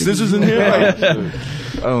 paper, scissors in here?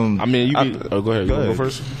 I mean, you mean, go ahead. You want to go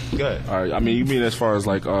first? Go ahead. All right. I mean, you mean as far as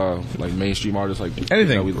like mainstream artists, like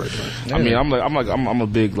Anything. You know, I mean, I'm a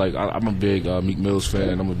big Meek Mill's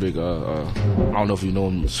fan. I'm a big I don't know if you know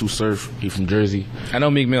him, Sue Surf. He's from Jersey. I know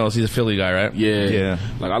Meek Mills. He's a Philly guy, right? Yeah.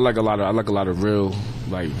 Like I like a lot of real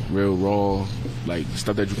raw, like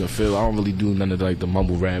stuff that you can feel. I don't really do none of like the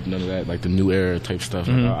mumble rap, none of that, like the new era type stuff.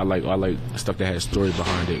 Mm-hmm. I like stuff that has story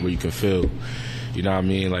behind it, where you can feel. You know what I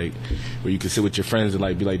mean? Like where you can sit with your friends and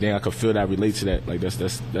like be like, damn, I can feel that, relate to that. Like that's the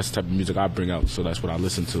type of music I bring out. So that's what I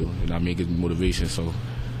listen to. You know what I mean? It gives me motivation. So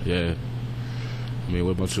yeah. I mean,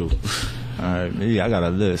 what about you? All right, maybe I got a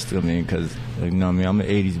list. I mean, because you know what I mean, I'm an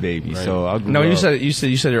 '80s baby, Right. so I grew No, up you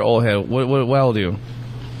said you're old head. What old are you?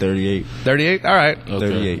 38. 38? All right. Okay.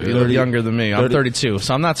 38. You're a little younger than me. I'm 30. 32,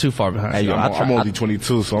 so I'm not too far behind. Hey, yo, I'm only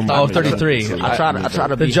 22, so I'm. Oh, 33. I try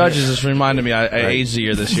to The be judges just reminded me I aged a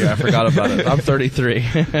year this year. I forgot about it. I'm 33.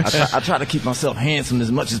 I try to keep myself handsome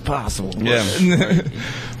as much as possible. Yeah.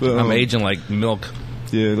 But, I'm aging like milk.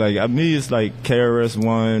 Yeah, like me, it's like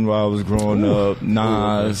KRS-One while I was growing up,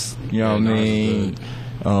 Nas, you know what I mean?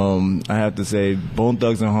 I have to say, Bone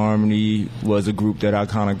Thugs and Harmony was a group that I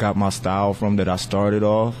kind of got my style from, that I started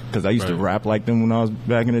off, because I used to rap like them when I was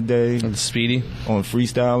back in the day. And Speedy. On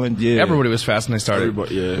freestyling, yeah. Everybody was fast when they started.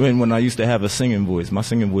 Yeah. When I used to have a singing voice, my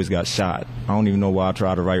singing voice got shot. I don't even know why I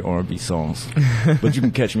try to write R&B songs. But you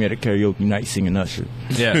can catch me at a karaoke night singing Usher.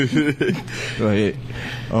 Yeah. Go ahead.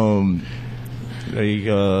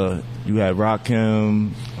 You had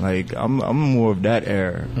Rakim. Like I'm more of that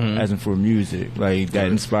era, as in for music. Like that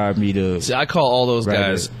inspired me to. See, I call all those Right.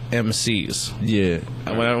 guys MCs. Yeah.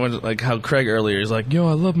 When I went, like how Craig earlier, he's like, yo,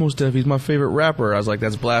 I love Mos Def. He's my favorite rapper. I was like,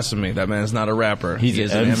 that's blasphemy. That man's not a rapper. He's He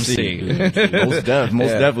is an an MC. MC.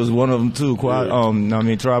 Most Def was one of them too.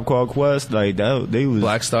 Tribe Called Quest. Like that, they was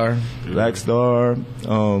Black Star. Black Star,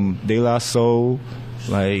 De La Soul.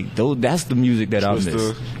 Like that's the music that I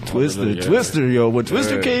miss. Twister, yo. When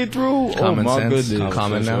Twister came through, Common oh my Sense. goodness.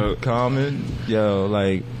 Common now. Common, yo.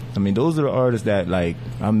 Like I mean, those are the artists that like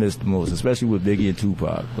I miss the most, especially with Biggie and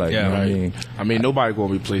Tupac. Like, yeah, you know right. what I mean? I mean, nobody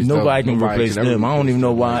gonna replace them. Nobody can replace them. I don't even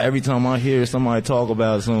know why. Right. Every time I hear somebody talk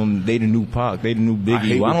about they the new Pac, they the new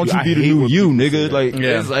Biggie. Why don't you be the new you, nigga? Like,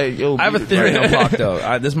 it's like, yo. I have a theory on Pac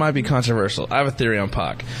though. This might be controversial. I have a theory on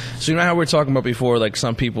Pac. So you know how we were talking about before, like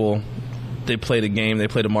some people, they played a game, they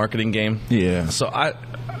played a marketing game. Yeah. So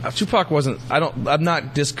Tupac wasn't. I'm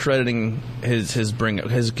not discrediting his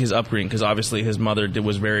upbringing, because obviously his mother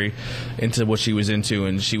was very into what she was into,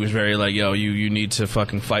 and she was very like, yo, you need to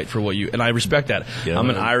fucking fight for what you. And I respect that. Yeah, I'm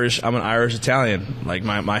an Irish Italian. Like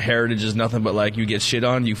my heritage is nothing but like, you get shit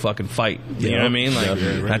on, you fucking fight. You know what I mean?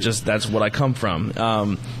 Like that's what I come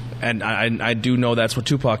from. And I do know that's what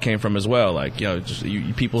Tupac came from as well. Like, you know,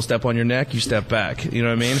 people step on your neck, you step back. You know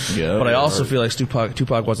what I mean? Yeah. But I also feel like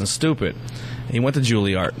Tupac wasn't stupid. He went to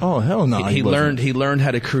Juilliard. Oh hell no! He learned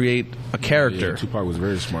how to create a character. Yeah, Tupac was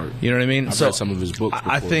very smart. You know what I mean? I've read some of his books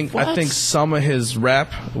before. I think some of his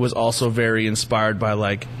rap was also very inspired by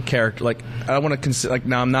like character. Like, I don't want to consider, like,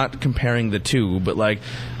 now I'm not comparing the two, but like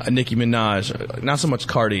Nicki Minaj, not so much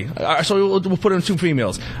Cardi. So we'll put in two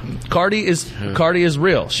females. Cardi is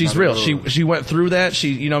real. She's real. She went through that.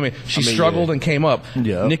 She struggled and came up.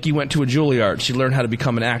 Yeah. Nicki went to a Juilliard. She learned how to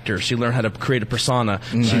become an actor. She learned how to create a persona.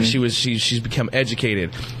 Mm-hmm. She's become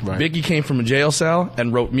educated. Right. Biggie came from a jail cell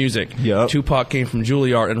and wrote music. Yep. Tupac came from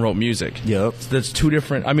Juilliard and wrote music. Yep. So that's two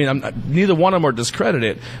different. I mean, neither one of them are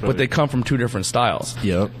discredited, but they come from two different styles.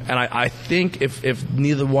 Yep. And I think if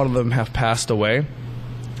neither one of them have passed away,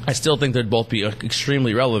 I still think they'd both be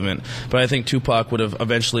extremely relevant, but I think Tupac would have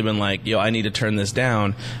eventually been like, yo, I need to turn this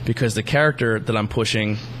down, because the character that I'm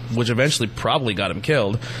pushing, which eventually probably got him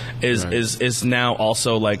killed, is now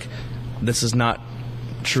also like, this is not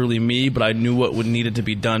truly me, but I knew what needed to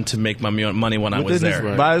be done to make my money when I was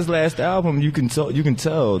there. By his last album, you can tell that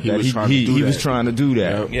he was trying to do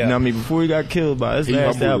that. Yeah. You know what I mean? Before he got killed, by his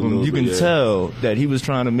last album, you can tell that he was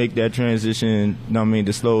trying to make that transition. You know what I mean?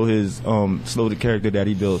 To slow the character that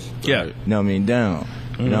he built. Yeah. You know what I mean? Down.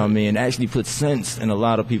 You know what I mean? Actually put sense in a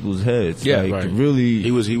lot of people's heads. Yeah, like, really.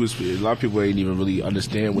 He was. A lot of people didn't even really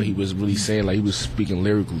understand what he was really saying. Like, he was speaking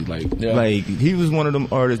lyrically. Like, he was one of them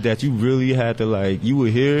artists that you really had to, like, you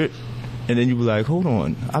would hear it, and then you be like, hold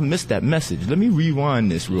on, I missed that message. Let me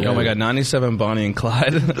rewind this real quick. Oh my God, 97 Bonnie and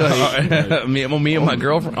Clyde. me and my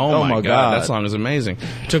girlfriend. Oh my God, that song is amazing.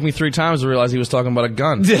 It took me 3 times to realize he was talking about a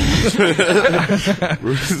gun.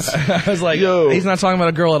 I was like, yo, he's not talking about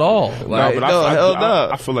a girl at all. Like,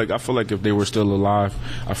 I feel like if they were still alive,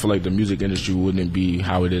 I feel like the music industry wouldn't be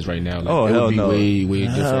how it is right now. Like, it would be way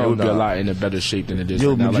different. It would be a lot in a better shape than it is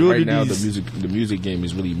right now. Like, right now, the music game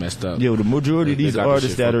is really messed up. Yo, the majority of these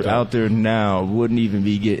artists that are out there now wouldn't even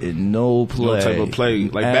be getting no play. No type of play.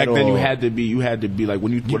 Like, back then, you had to be like,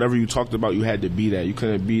 when whatever you talked about, you had to be that. You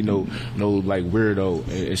couldn't be no like weirdo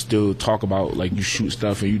and still talk about, like, you shoot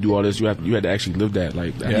stuff and you do all this. You had to actually live that.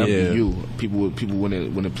 Like, that had to be you. People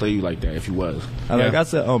wouldn't play you like that if you was. Like I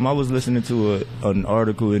said, I was listening to an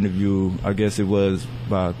article interview. I guess it was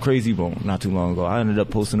by Crazy Bone not too long ago. I ended up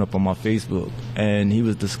posting up on my Facebook, and he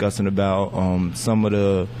was discussing about some of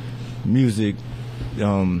the music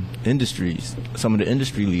industries, some of the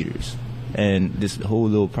industry leaders, and this whole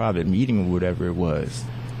little private meeting or whatever it was,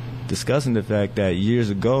 discussing the fact that years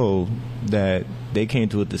ago that they came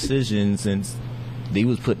to a decision, since they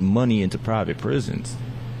was putting money into private prisons,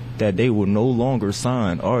 that they would no longer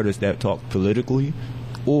sign artists that talk politically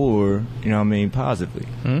or, you know what I mean, positively.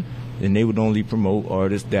 And they would only promote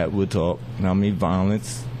artists that would talk, you know what I mean,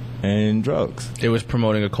 violence and drugs. It was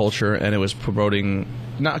promoting a culture, and it was promoting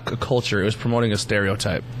not a culture, it was promoting a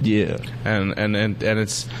stereotype. Yeah. And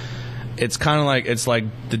it's kind of like, it's like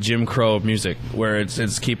the Jim Crow of music, where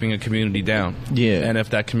it's keeping a community down. Yeah. And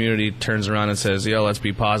if that community turns around and says, yo, let's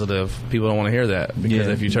be positive, people don't want to hear that, because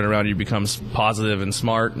if you turn around, you become positive and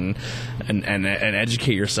smart and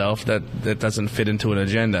educate yourself, that doesn't fit into an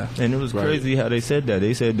agenda. And it was crazy how they said that.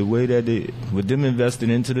 They said the way that with them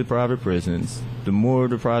investing into the private prisons, the more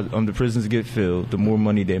the prisons get filled, the more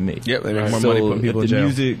money they make. Yep, they make more money putting people in jail.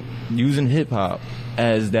 Music, using hip hop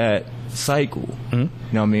as that cycle, you know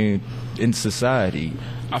what I mean, in society.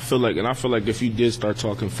 I feel like if you did start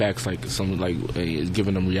talking facts, like something like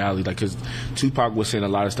giving them reality, like, because Tupac was saying a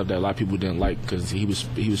lot of stuff that a lot of people didn't like, because he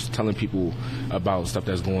was telling people about stuff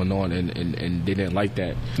that's going on, and they didn't like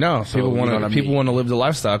that. No, so, people want to live the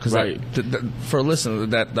lifestyle, because right.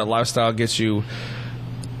 that lifestyle gets you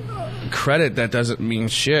credit that doesn't mean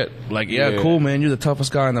shit. Like, cool, man, you're the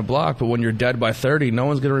toughest guy on the block, but when you're dead by 30, no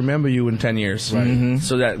one's gonna remember you in 10 years. Right. Mm-hmm.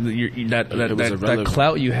 So that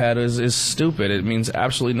clout you had is stupid. It means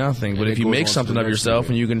absolutely nothing. But if you make something of yourself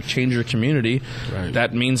and you can change your community,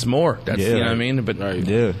 that means more. That's you know what I mean. But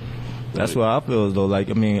that's what I feel as though, like,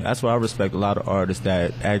 I mean, that's why I respect a lot of artists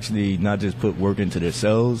that actually not just put work into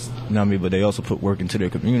themselves, you know what I mean, but they also put work into their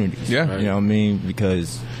communities. Yeah. Right. You know what I mean?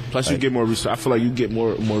 Because plus you get more respect. I feel like you get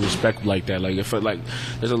more respect like that. Like, I feel like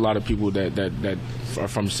there's a lot of people that are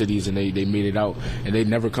from cities and they made it out and they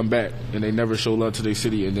never come back and they never show love to their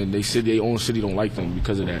city, and then their own city don't like them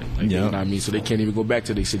because of that. Like, you know what I mean? So they can't even go back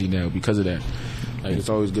to their city now because of that. Like, it's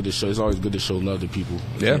always good to show love to people.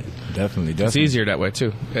 Yeah, definitely. It's easier that way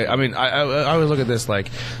too. I mean, I always look at this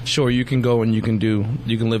like, sure, you can go and you can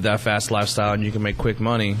live that fast lifestyle and you can make quick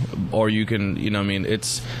money, or you can, you know what I mean,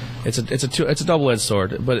 it's a double-edged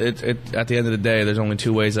sword. But it at the end of the day, there's only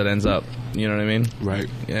two ways that ends up. You know what I mean? Right.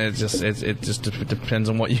 It just depends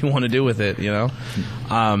on what you want to do with it. You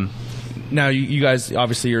know. Now, you guys,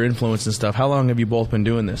 obviously, you're influenced and stuff. How long have you both been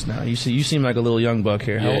doing this now? You seem like a little young buck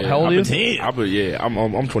here. How old are you?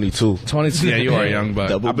 I'm 22. 22. Yeah, you are a young buck.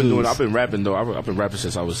 I've been rapping though. I've been rapping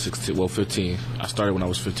since I was 16. Well, 15. I started when I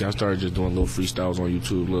was 15. I started just doing little freestyles on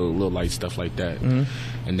YouTube, little light stuff like that.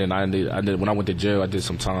 Mm-hmm. And then I did when I went to jail, I did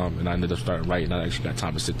some time, and I ended up starting writing. I actually got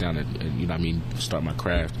time to sit down and you know what I mean, start my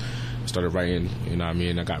craft. Started writing, you know what I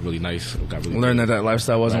mean. I got really nice. Learned that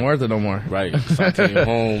lifestyle wasn't worth it no more. Right. So I came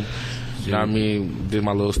home. You know what I mean? Did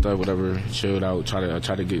my little stuff, whatever, chilled out, try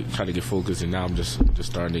to get focused, and now I'm just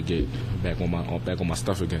starting to get back on my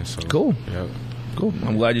stuff again. So cool. Yeah. Cool.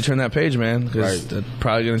 I'm glad you turned that page, man, because that's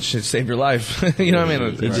probably gonna save your life. You know what I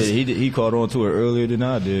mean? He caught on to it earlier than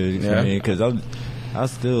I did. Because I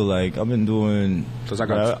still like I've been doing. Cause I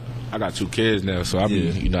got 2 kids now, so I be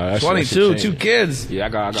you know 22, 2 kids. Yeah, I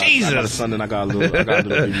got a son and I got a little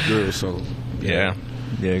baby girl. So yeah,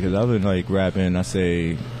 because I've been like rapping.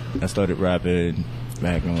 I started rapping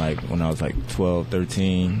back in like when I was like 12,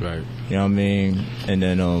 13. Right. You know what I mean? And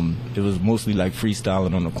then it was mostly like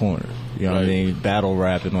freestyling on the corner. You know what I mean? Battle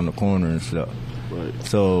rapping on the corner and stuff. Right.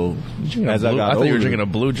 So as I got older, you were drinking a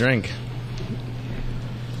blue drink.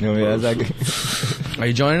 You know, Are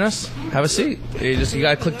you joining us? Have a seat. You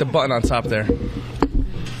gotta click the button on top there.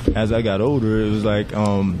 As I got older, it was like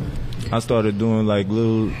I started doing like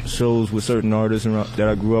little shows with certain artists that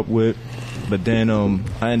I grew up with. But then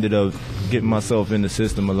I ended up getting myself in the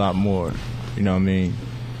system a lot more. You know what I mean?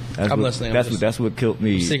 I'm listening. That's what killed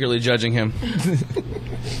me. Secretly judging him.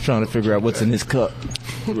 Trying to figure out what's in his cup.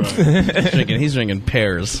 Right. He's drinking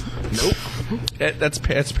pears. Nope. That's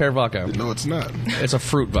pear vodka. No, it's not. It's a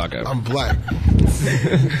fruit vodka. I'm black.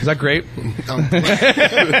 Is that grape? I'm black.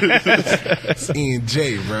 It's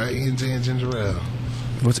E&J, right? E&J and ginger ale.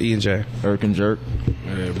 What's E&J? Irk and Jerk.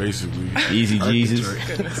 Yeah, basically. Easy Jesus.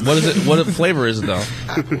 What is it? What flavor is it though?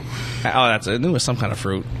 That's it. I knew it was some kind of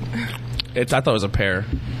fruit. I thought it was a pear.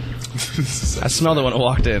 I smelled it when I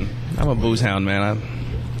walked in. I'm a booze hound, man.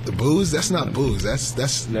 The booze? That's not booze. That's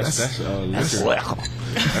it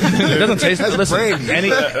doesn't taste. Listen,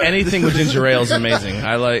 anything with ginger ale is amazing.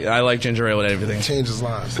 I like ginger ale with everything. It changes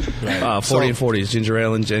lives. 40 and 40s, ginger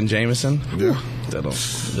ale and Jameson. Yeah.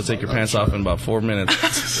 You'll take your pants off in about 4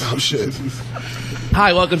 minutes. Oh shit!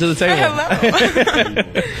 Hi, welcome to the table.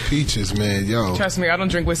 Hello. Peaches, man, yo. Trust me, I don't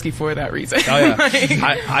drink whiskey for that reason. Oh yeah,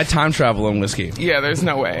 I time travel on whiskey. Yeah, there's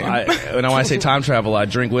no way. When I say time travel, I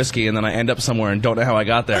drink whiskey and then I end up somewhere and don't know how I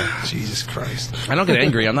got there. Jesus Christ! I don't get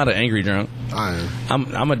angry. I'm not an angry drunk. I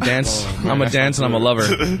am. I'm a dance. I'm a dance and I'm a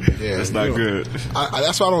lover. Yeah, that's not good.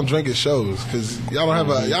 That's why I don't drink at shows, because y'all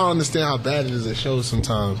don't understand how bad it is at shows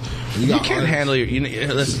sometimes. You can't handle your.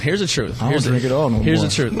 Listen, here's the truth. I don't drink at all no more. Here's the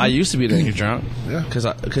truth. I used to be an angry drunk. Yeah. Because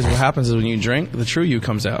what happens is when you drink, the true you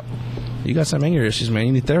comes out. You got some anger issues, man.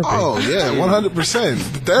 You need therapy. Oh yeah, 100%.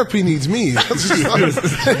 The therapy needs me.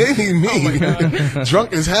 They need me.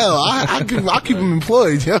 Drunk as hell. I keep them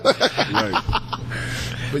employed. Right.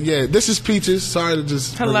 But yeah, this is Peaches. Sorry to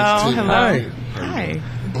just. Hello. Hi.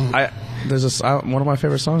 One of my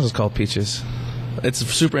favorite songs is called Peaches. It's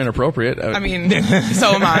super inappropriate. I mean,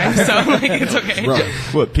 so am I. So it's okay. Right.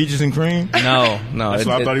 What, Peaches and Cream? No. That's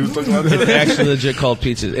what I thought he was talking about. It's actually legit called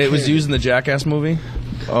Peaches. It was used in the Jackass movie.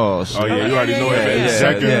 Oh, shit. Yeah, you already know it.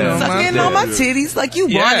 Sucking on my titties like you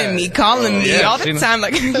wanted me, calling me all the time.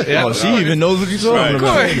 Like, she even knows what you're talking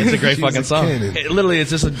about. It's a great fucking song. It's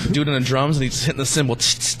just a dude in the drums and he's hitting the cymbal.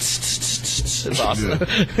 It's awesome.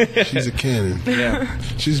 Yeah. She's a cannon. Yeah.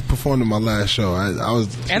 She's performed in my last show. I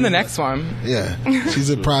was. And the next one. Yeah. She's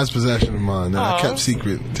a prized possession of mine that I kept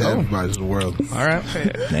secret to everybody in the world. All right.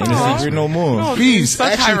 Ain't a secret no more. Thieves.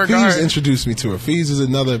 Such high Actually, regard. Thieves introduced me to her. Thieves is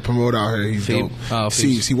another promoter out here. He's dope. Oh,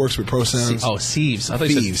 Thieves. He works with Pro Sounds. Sieves. I thought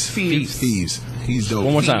you said Thieves. He's dope.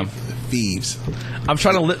 One more time. Thieves. I'm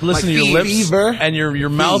trying to listen to your lips fever. and your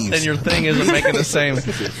mouth and your thing isn't making the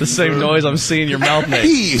same noise I'm seeing your mouth make.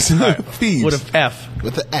 Thieves. Right. Thieves. With an F.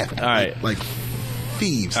 With the F. All right. Like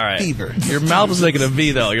thieves. All right. Fever. Your mouth is making a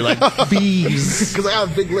V though. You're like thieves. Because I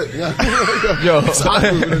have a big lip. Yo. It's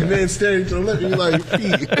awkward when a man staring to the lip and you're like,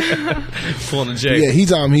 Thieves. Pulling a J. Yeah,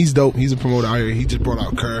 he's dope. He's a promoter out here. He just brought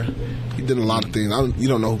out Kerr. He did a lot of things. You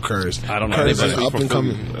don't know who Kerr is. I don't know Kerr's anybody. an up and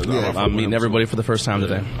coming. Yeah. I'm meeting everybody for the first time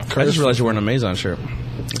today. I just realized you're wearing an Amazon shirt.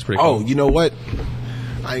 It's pretty cool. Oh, you know what?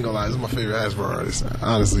 I ain't gonna lie, this is my favorite Hasbro artist.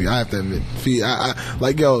 Honestly, I have to admit.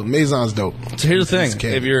 Mazon's dope. So here's the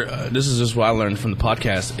thing: if you're, this is just what I learned from the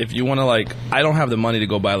podcast. If you want to, I don't have the money to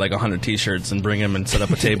go buy 100 T-shirts and bring them and set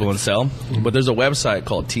up a table and sell. But there's a website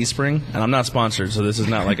called Teespring, and I'm not sponsored, so this is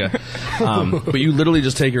not a. But you literally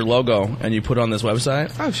just take your logo and you put it on this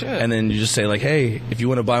website. Oh shit! And then you just say hey, if you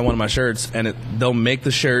want to buy one of my shirts, and they'll make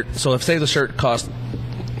the shirt. So if say the shirt costs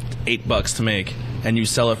 $8 to make, and you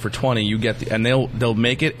sell it for 20, you get and they'll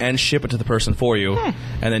make it and ship it to the person for you, and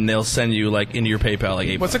then they'll send you into your PayPal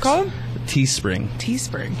 $8. What's it called? Teespring.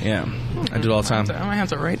 Teespring. Yeah, I do it all the time. I might have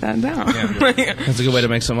to write that down. Yeah. That's a good way to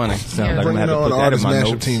make some money. Sounds like I'm Bringing gonna have to on put an that in artist my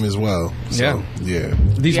mashup notes. team as well. So, yeah.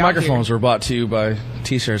 These Yeah, microphones were bought to you by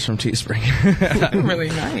T-shirts from Teespring. Really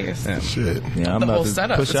nice. Yeah. Shit. Yeah, I'm The about whole to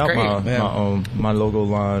setup push is out great. my logo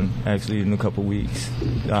line actually in a couple weeks.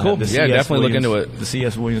 Cool. Yeah, definitely look into it. The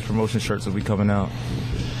C.S. Williams promotion shirts will be coming out.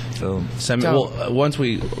 So Send me, once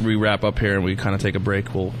we wrap up here and we kind of take a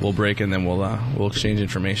break, we'll break and then we'll exchange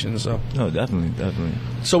information. So definitely.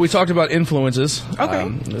 So we talked about influences. Okay.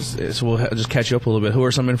 So we'll just catch you up a little bit. Who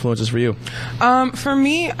are some influences for you? For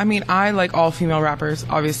me, I like all female rappers.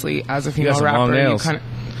 Obviously, as a female some rapper, long nails. you kind of.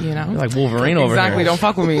 You're like Wolverine over here. Exactly. Don't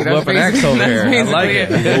fuck with me. That's X over here. I like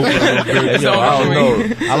it. Yo, I don't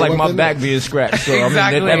know. I like my back being scratched, so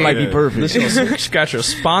Exactly. that might be perfect. Scratch your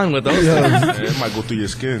spine with those. It might go through your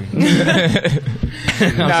skin.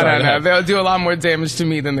 No. They'll do a lot more damage to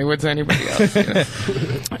me than they would to anybody else.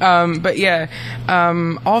 But yeah,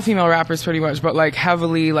 all female rappers pretty much, but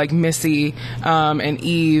heavily Missy and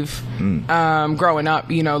Eve. Growing up,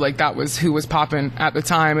 that was who was popping at the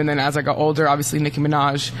time, and then as I got older, obviously Nicki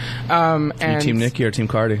Minaj. And you Team Nicki or Team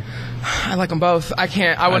Cardi? I like them both. I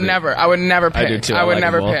can't. I would never pick. I do too. I would like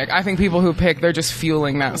never them both. pick. I think people who pick, they're just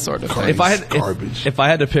fueling that sort of thing. If I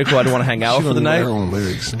had to pick who I'd want to hang out with for the night, her own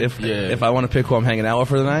lyrics. if I want to pick who I'm hanging out with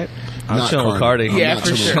for the night, I'm Not chilling with Cardi. I'm Yeah, not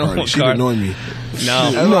for chilling sure. with Cardi. She'd annoy me.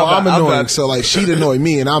 No, I'm annoying. So she'd annoy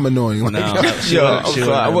me, and I'm annoying. No,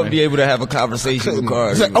 I wouldn't be able to have a conversation with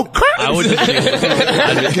Cardi. It's like, oh, Cardi! I would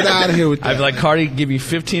just Get out of here with that. I'd be like, Cardi, give me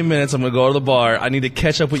 15 minutes. I'm gonna go to the bar. I need to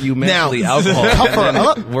catch up with you mentally. Now, Alcohol. cuff her And then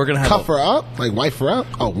up. We're gonna have cuff her up, wife her up.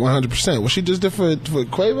 Oh, 100%. What she just did for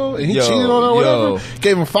Quavo, and he cheated on her, or whatever.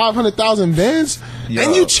 Gave him 500,000 bands,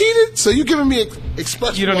 and you cheated. So you giving me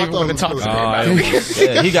express? You don't even want to talk to me about it.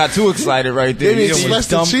 Yeah, he got too excited right there. Maybe He express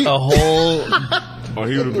the dumped cheat. a whole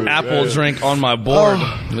He would've been apple bad. drink on my board.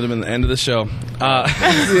 It would have been the end of the show.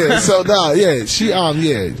 Yeah. So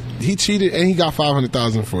he cheated and he got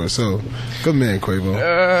 500,000 for it. So good man,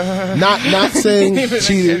 Quavo. Not saying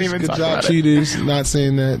cheaters. Good job, cheaters. Not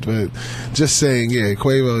saying that, but just saying,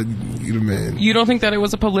 Quavo, you the man. You don't think that it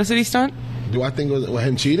was a publicity stunt? Do I think it was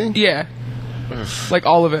him cheating? Yeah.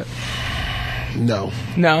 All of it. No,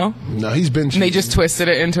 he's been cheating. And they just twisted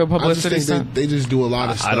it into a I just publicity think stunt. they just do a lot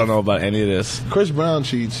of stuff. I don't know about any of this. Chris Brown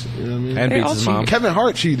cheats. You know what I mean? And They beats all his cheat. mom. Kevin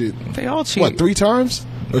Hart cheated. They all cheat. What, 3 times?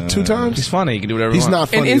 Or 2 times? He's funny. He can do whatever He's he not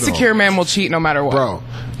wants. funny An at all. insecure man will cheat no matter what. Bro,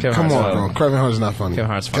 Kevin come Hart's on, funny. bro. Kevin Hart's not funny. Kevin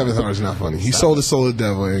Hart's funny. Kevin Hart's not funny. He sold his soul to the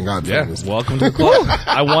devil and got Yeah, famous. welcome to the club.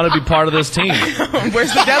 I want to be part of this team.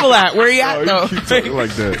 Where's the devil at? Where he at, though? Talking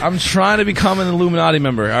like that. I'm trying to become an Illuminati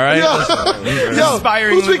member, all right? Yo,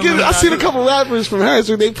 Inspiring who's making, I Illuminati. seen a couple rappers from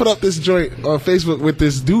Harrisburg. They put up this joint on Facebook with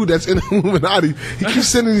this dude that's in the Illuminati. He keeps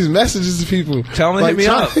sending these messages to people. Tell him to hit me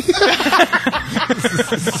up.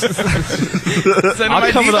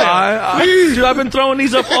 I'll cover the eye. Dude, I've been throwing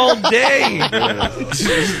these up all day.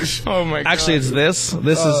 Oh my god. Actually, it's this.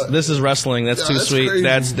 This is wrestling. That's too that's sweet. crazy.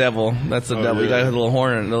 That's devil. That's the devil. You got a little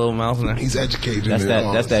horn and a little mouth in there. He's educated.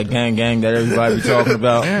 That's that gang that everybody be talking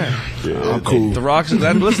about. I'm cool. The Rock's.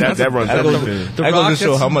 Listen, That runs That everything. goes to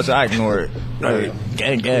show how much I ignore it. Like,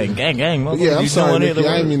 gang. Yeah, I'm sorry, Nikki,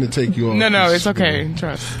 I didn't mean to take you on. No, it's okay.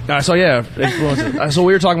 Trust. So yeah, influences. So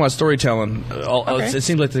we were talking about storytelling. It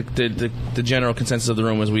seems like the general consensus of the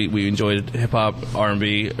room was we enjoyed hip hop,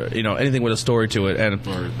 R&B, anything with a story to it.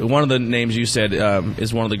 And one of the names you said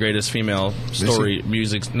is one of the greatest female story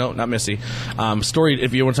music. No, not Missy. Story.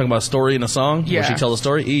 If you want to talk about a story in a song, where she tells a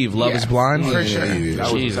story. Eve, Love is Blind. For sure.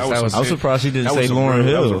 I was surprised she didn't say Lauryn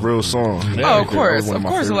Hill. That was a real song. Yeah, of course, I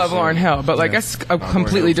love Lauryn Hill, but like that's a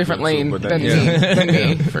completely different lane than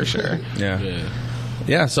me, for sure.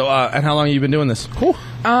 Yeah. So, and how long have you been doing this? Cool.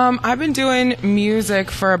 I've been doing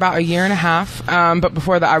music for about a year and a half, but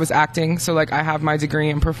before that I was acting, so like I have my degree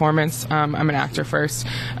in performance. I'm an actor first,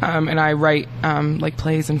 and I write like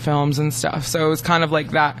plays and films and stuff, so it was kind of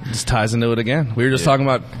like that. Just ties into it again. We were just talking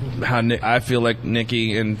about how I feel like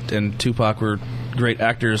Nicki and Tupac were great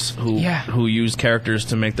actors who use characters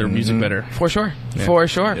to make their music better. For sure.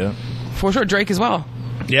 Drake as well.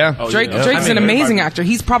 Yeah. Drake's an amazing actor.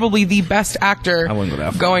 He's probably the best actor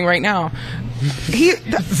going right now. You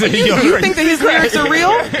think that his lyrics are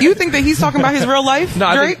real? You think that he's talking about his real life? No,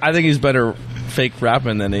 I think he's better fake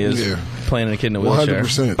rapping than he is playing a kid in a wheelchair.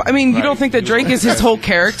 100%. But, I mean, you don't think that Drake is his whole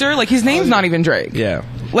character? Like, his name's not even Drake. Yeah.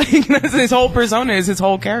 Like, that's his whole persona is his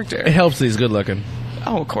whole character. It helps that he's good looking.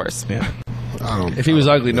 Oh, of course. Yeah. If he was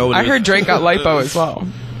ugly, nobody. I heard Drake got lipo as well.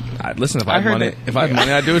 Listen, if I had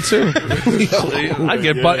money, I'd do it too. I'd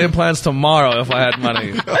get butt implants tomorrow if I had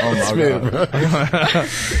money.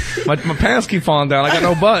 My pants keep falling down. I got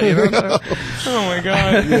no butt. You know what I'm saying? Oh my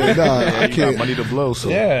god. I can't. Got money to blow. So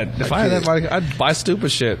if I had that money, I'd buy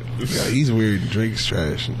stupid shit. Yeah, he's weird. Drake's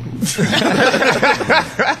trash.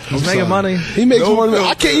 He's making money. He makes more than me.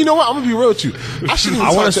 I can't. You know what? I'm gonna be real with you.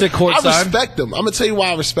 I want to sit courtside. I respect him. I'm gonna tell you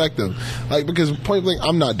why I respect him. Like, because point blank,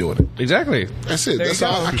 I'm not doing it. Exactly. That's it. That's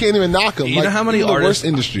all. I can't even knock him. You know how many artists?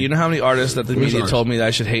 Industry. You know how many artists that the media told me that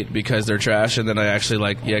I should hate because they're trash, and then I actually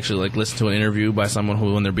listen to an interview by someone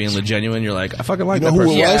who, when they're being genuine, you're like, I fucking like that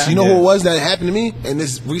person. You know who it was that happened to me, and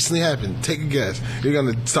this recently happened. Take a guess. You're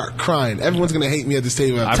gonna start crying. Everyone's gonna hate me at this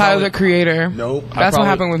table. Tyler, the Creator. Nope. That's what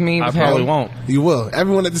happened with me. I probably won't. You will.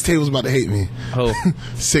 Everyone at this table is about to hate me. Oh.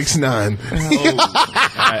 6ix9ine.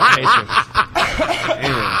 I hate you.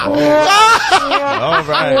 All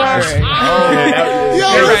right.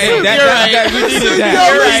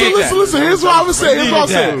 Listen. Here's what I was saying.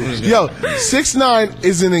 Yo, 6ix9ine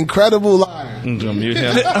is an incredible liar. I'm gonna mute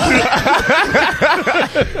him. Dang,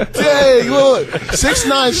 look.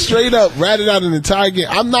 6ix9ine straight up ratted out an entire game.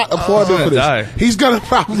 I'm not applauding for this. Die. He's gonna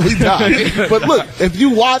probably die. But look, if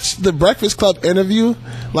you watch the Breakfast Club interview,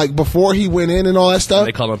 like before he went in and all that stuff.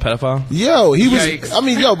 They called him a pedophile? Yo, he was,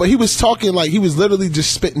 but he was talking like he was literally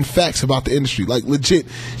just spitting facts about the industry. Like legit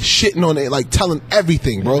shitting on it, like telling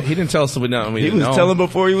everything, bro. He didn't tell us nothing. He was telling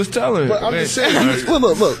before he was telling. But I'm just saying,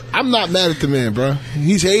 look, I'm not mad at the man, bro.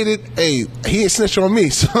 He's hated. Hey, he ain't snitched on me,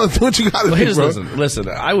 so do what you gotta do, bro. Listen,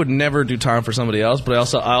 I would never do time for somebody else, but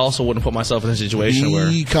I also wouldn't put myself in a situation where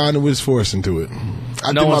he kind of was forced into it.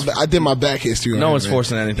 I did my back history on no him, one's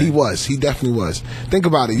forcing anything. He definitely was. Think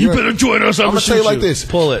about it. You better join us. I'm gonna tell you like this.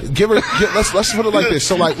 Pull it. Let's put it like this.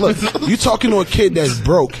 So like, look, you talking to a kid that's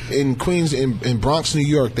broke in Queens, in Bronx, New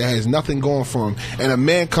York, that has nothing going for him, and a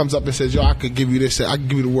man comes up and says, "Yo, I could give you this. I could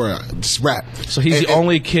give you the word. Just rap." So he's the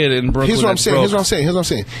only kid in Brooklyn. Here's what I'm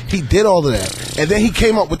saying. He did all of that, and then he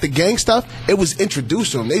came up with the gang stuff. It was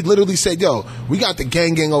introduced to him. They literally said, "Yo, we got the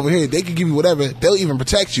gang over here. They could give you whatever. They'll even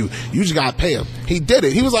protect you. You just gotta pay them." He did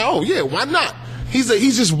it. He was like, "Oh yeah, why not?" He's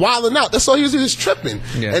just wilding out. That's all he was just tripping.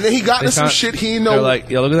 Yeah. And then he got into some shit he didn't know. They're like,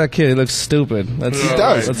 yo, look at that kid. He looks stupid. He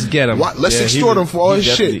does. Let's get him. Let's extort him for all his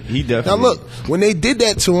shit. He definitely. Now look, when they did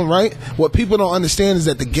that to him, right? What people don't understand is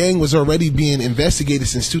that the gang was already being investigated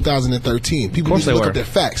since 2013. People need to look at their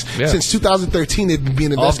facts. Yeah. Since 2013, they've been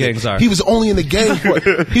being investigated. All gangs are. He was only in the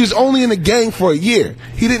gang for a year.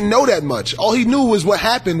 He didn't know that much. All he knew was what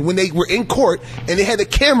happened when they were in court and they had the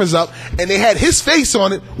cameras up and they had his face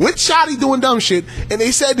on it with Shotty doing dumb shit, and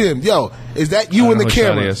they said to him, "Yo, is that you in the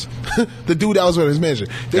camera?" The dude that was with his manager.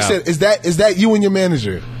 They said, "Is that you and your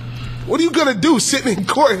manager?" What are you gonna do sitting in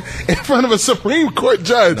court in front of a Supreme Court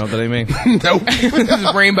judge? Know what I mean? Nope.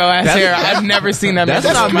 Rainbow ass hair. I've never seen that. That's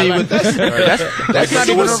not me. That's not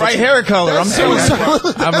even the right hair color.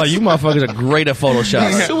 I'm like, you motherfuckers are great at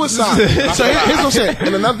Photoshop. Suicide. So here's what I'm saying.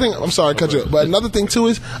 And another thing, I'm sorry, I cut you. But another thing too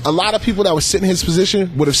is a lot of people that was sitting in his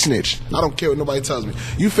position would have snitched. I don't care what nobody tells me.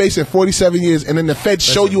 You facing 47 years, and then the feds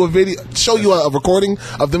show you a recording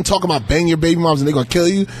of them talking about bang your baby moms and they're gonna kill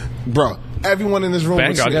you, bro. Everyone in this room.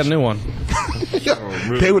 Bang, I got a new one.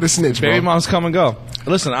 They would have snitched, bro. Baby moms come and go.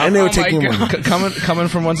 Listen, And they were taking your money. coming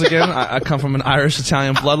from, once again, I come from an Irish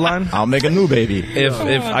Italian bloodline. I'll make a new baby. If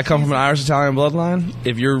I come from an Irish Italian bloodline,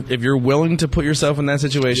 if you're willing to put yourself in that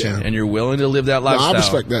situation and you're willing to live that lifestyle, I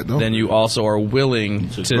respect that, though. then you also are willing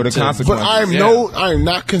to For the consequences. But I am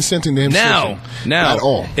not consenting to him now at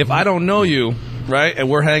all. If I don't know you, right, and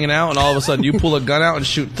we're hanging out, and all of a sudden you pull a gun out and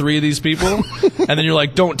shoot 3 of these people, and then you're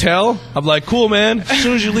like, "Don't tell." I'm like, "Cool, man. As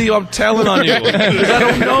soon as you leave, I'm telling on you because I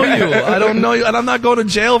don't know you, and I'm not going to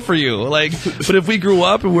jail for you." Like, but if we grew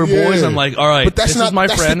up and we're boys, I'm like, "All right, but that's this is my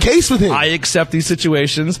friend. The case with him. I accept these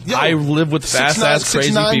situations. Yo, I live with fast ass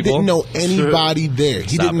crazy 6ix9ine people." Didn't know anybody there.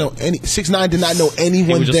 He didn't know any. 6ix9ine did not know anyone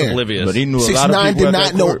He was just there. oblivious. But he knew a lot of 6ix9ine people did at not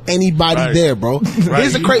that know court. anybody there, bro.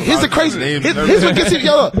 Here's the crazy. Here's what gets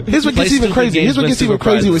even. Here's what gets even crazy. Here's what gets even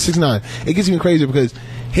crazy with 6ix9ine. It gets even crazier because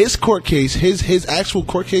his court case, his actual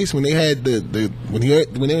court case, when they had when they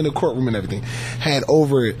were in the courtroom and everything, had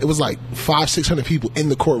over, it was like 500-600 people in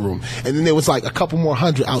the courtroom, and then there was like a couple more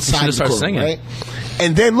hundred outside the courtroom, singing. right?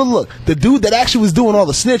 And then look, the dude that actually was doing all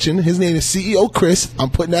the snitching, his name is CEO Chris. I'm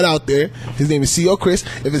putting that out there. His name is CEO Chris.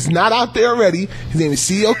 If it's not out there already, his name is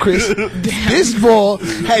CEO Chris. This ball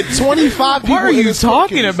had 25 people. What are you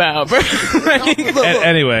talking about, bro?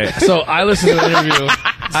 Anyway, so I listened to the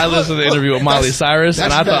interview. With Miley Cyrus,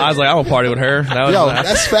 and I was like, I'm gonna party with her.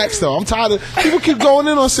 That's facts though. I'm tired of people keep going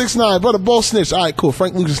in on 6ix9ine, brother. Both snitched. All right, cool.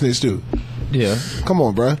 Frank Lucas snitched too. Yeah. Come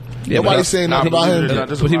on, bro. Yeah, Nobody's saying nothing about him.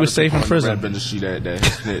 But he was safe in prison.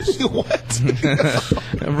 What?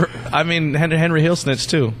 I mean, Henry Hill snitched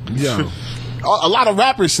too. Yeah. A lot of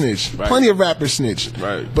rappers snitched. Right. Plenty of rappers snitched.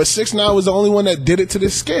 Right. But 6ix9ine was the only one that did it to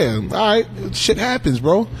this scam. All right, shit happens,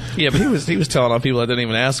 bro. Yeah, but he was telling on people that didn't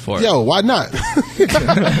even ask for it. Yo, why not?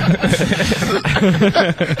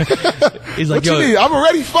 He's like, what you need? I'm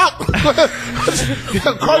already fucked.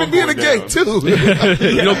 Cardi B in the gang too.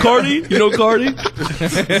 You know Cardi?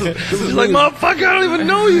 He's like, motherfucker, I don't even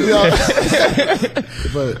know you.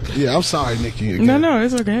 But yeah, I'm sorry, Nikki. Again. No,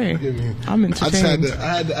 it's okay. I'm entertained.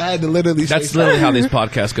 I had to literally. That's literally how these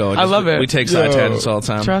podcasts go. I love it. We take side tangents all the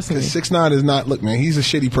time. Trust me. 6ix9ine is not. Look, man, he's a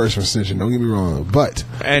shitty person for snitching. Don't get me wrong, but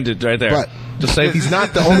And it right there. But just say he's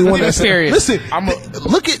not the only one that's serious. Listen,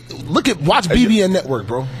 look at watch BBN Network,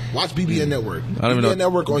 bro. Watch BBN Network. I don't even know.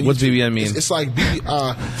 Network on What's YouTube. BBN mean? It's like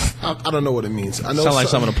I don't know what it means. I know Sound like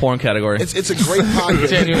some in a porn category. It's a great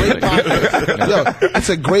podcast. Yo, it's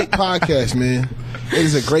a great podcast, man. It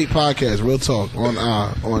is a great podcast. Real talk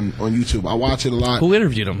on YouTube. I watch it a lot. Who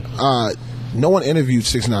interviewed him? No one interviewed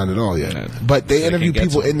 6ix9ine at all yet, but they interview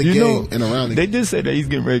people in the game and around the They game. did say that he's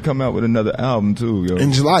getting ready to come out with another album too, yo.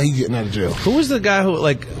 In July, he's getting out of jail. Who was the guy who,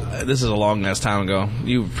 like, this is a long ass time ago.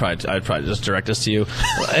 I'd probably just direct this to you.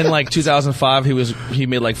 In like 2005, he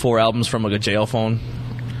made like 4 albums from like a jail phone.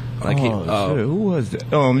 Like shit, who was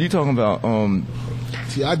that? You talking about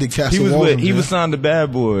See, I did Castle he was Walden, he was signed to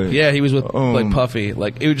Bad Boy. Yeah, he was with like Puffy.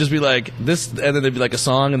 Like it would just be like this, and then it'd be like a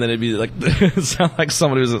song, and then it'd be like it sound like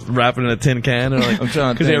somebody was rapping in a tin can. Or like I'm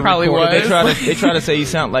trying to think. Probably was. They try to say he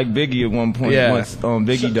sounded like Biggie at one point. Yeah. Once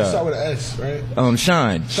Biggie died. Start with an S, right?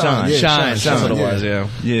 Shine. Yeah. Shine. That's what it was. Yeah.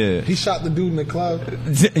 Yeah. He shot the dude in the club.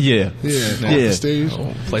 Yeah. Off the stage.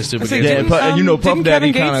 Play stupid So games. Yeah, Didn't, Puff didn't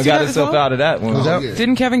Daddy Kevin Gates kind of do got that as himself well? out of that one. Yeah.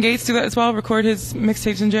 Didn't Kevin Gates do that as well? Record his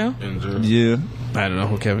mixtapes in jail? Yeah. I don't know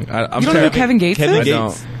who Kevin. I'm You don't know terrible. who Kevin Gates Kevin is?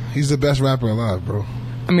 Gates. He's the best rapper alive, bro.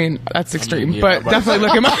 I mean, that's extreme, yeah, but definitely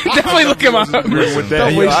look him up. Definitely look him up. With that,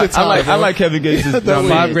 Don't waste your time. I like Kevin Gates. The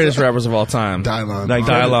 5 greatest rappers of all time. Dylon. Like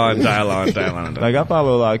Dylon. Like I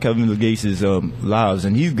follow a lot of Kevin Gates' lives,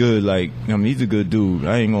 and he's good. Like he's a good dude.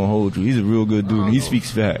 I ain't gonna hold you. He's a real good dude. And he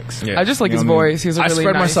speaks facts. Yeah. I just like You his know what I mean? voice. He's a I really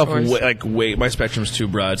spread nice myself voice. my spectrum's too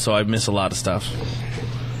broad, so I miss a lot of stuff.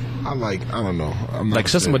 I don't know. I'm not Like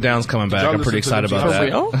System of a Down's coming back. y'all I'm pretty listen excited to about For that.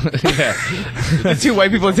 real? Yeah. The 2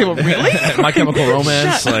 white people at the table. Really? My Chemical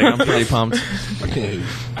Romance. Like I'm pretty pumped.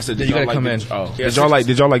 I said, You gotta come in. Did y'all like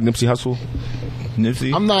Nipsey Hussle?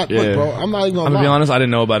 Nipsey. I'm not. Look, bro. I'm not even gonna I'm gonna lie. be honest. I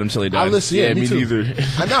didn't know about him until he died. I listen. Yeah, me too. neither.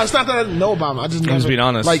 I know it's not that I didn't know about him. I just never. just being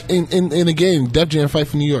honest. Like in a game, Def Jam Fight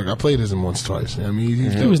for New York. I played as him once, twice. I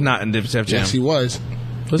mean, He was not in Def Jam. Yes, he was.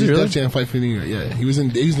 Was he He's really? Def Jam Fight for New York. Yeah, he was in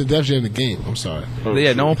the Def Jam the game. I'm sorry.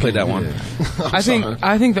 Yeah, no one played that one. I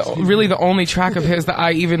think the only track of his that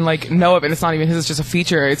I even like know of, and it's not even his, it's just a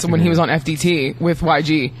feature. It's when he was on FDT with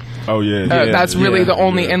YG. Oh yeah. That's really the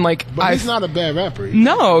only, and like But he's not a bad rapper.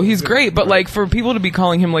 No, he's great, but like for people to be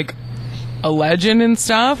calling him like a legend and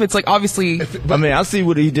stuff. It's like obviously. I mean, I see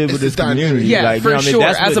what he did with his community. Yeah, like, for you know sure.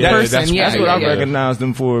 That's as what, a person, that's what I recognize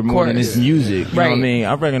him for more than his music. You know what I mean?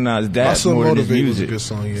 I recognize that more than his music. Good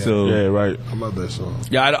song, yeah. So right. I love that song.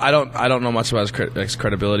 Yeah, I don't know much about his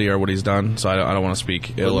credibility or what he's done, so I don't want to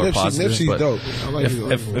speak ill or positive. Nipsey's but dope.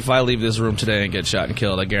 if I leave this room today and get shot and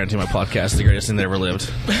killed, I guarantee my podcast is the greatest thing that ever lived.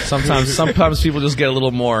 Sometimes people just get a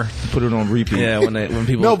little more. Put it on repeat. Yeah, when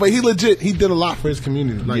people. No, but he did a lot for his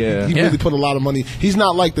community. Like, he really put a lot of money. He's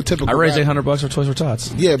not like the typical. I raised $800 for Toys for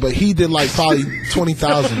Tots. Yeah, but he did like probably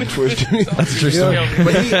 20,000 for his community. That's a true story.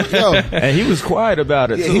 And he was quiet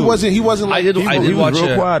about it. Yeah, too. He wasn't. Like, he was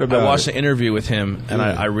real quiet about it. I watched an interview with him, and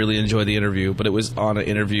I really enjoyed the interview. But it was on an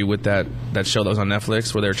interview with that show that was on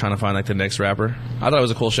Netflix where they were trying to find like the next rapper. I thought it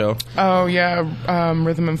was a cool show. Oh yeah,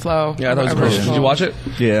 Rhythm and Flow. Yeah, I thought it was cool. Did you watch it?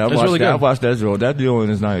 Yeah, I watched really that. good. I watched that show. That deal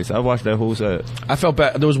is nice. I watched that whole set. I felt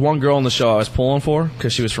bad. There was one girl in the show I was pulling for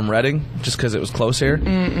because she was from Reading, just because it was close here.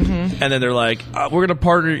 Mm-hmm. And then they're like, "We're gonna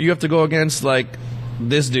partner. You have to go against like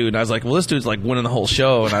this dude." And I was like, "Well, this dude's like winning the whole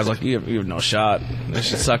show." And I was like, "You have no shot. This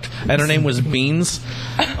shit sucked." And her name was Beans.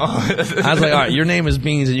 I was like, "All right, your name is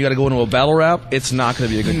Beans, and you got to go into a battle rap. It's not going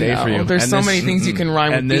to be a good day for you." There's so many things you can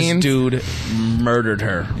rhyme with Beans. And this dude murdered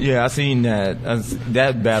her. Yeah, I seen that.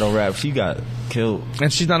 That battle rap. She got killed.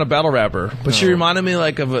 And she's not a battle rapper, but she reminded me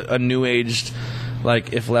like of a new aged.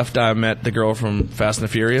 Like if Left Eye met the girl from Fast and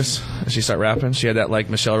the Furious and she started rapping, she had that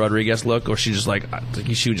like Michelle Rodriguez look, or she just like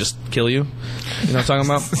she would just kill you. You know what I'm talking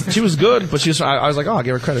about? She was good, but I was like, oh, I'll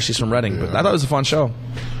give her credit. She's from Reading, but I thought it was a fun show.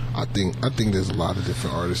 I think there's a lot of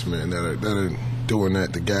different artists, man, that are doing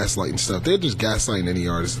that, the gaslighting stuff. They're just gaslighting any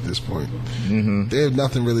artist at this point. Mm-hmm. They have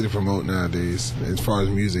nothing really to promote nowadays as far as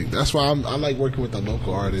music. That's why I like working with the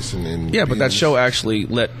local artists and yeah, but that show actually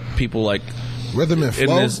let people like. Rhythm and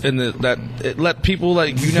Flow. It let people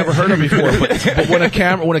like you never heard of before. But when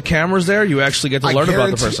a camera's there, you actually get to learn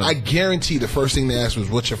about the person. I guarantee the first thing they asked was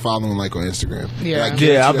what you're following like on Instagram.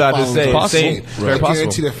 Yeah, I'm about to say possible. Very possible. I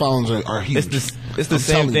guarantee their followers are huge. It's the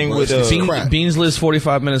same thing with Beans lives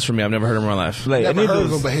 45 minutes from me. I've never heard of him in my life. Like, never heard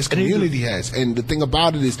of him, but his community has. And the thing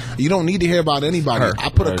about it is, you don't need to hear about anybody. I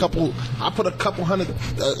put a couple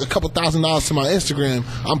 $1,000 to my Instagram.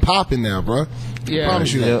 I'm popping now, bro. I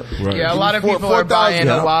promise you that. Yeah, a lot of people are buying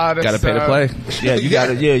a lot of stuff. Gotta pay to play. Yeah, you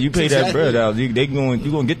gotta. Yeah, you pay that bread out. You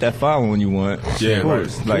gonna get that following you want. Yeah, of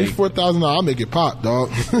course. Like $4,000, I'll make it pop, dog.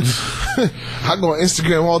 I go on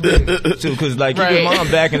Instagram all day. Because like your mom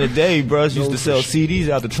back in the day, bros used to sell CDs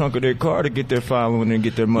out the trunk of their car to get their following and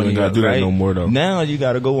get their money. You gotta do that no more though. Now you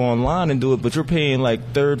gotta go online and do it, but you're paying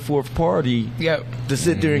like third, fourth party. To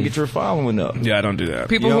sit there and get your following up. Yeah, I don't do that.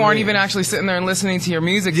 People who aren't even actually sitting there and listening to your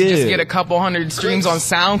music to just get a couple hundred streams on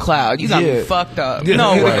SoundCloud. You got me fucked up.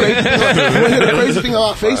 No, the crazy thing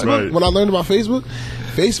about Facebook, what I learned about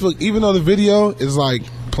Facebook, even though the video is like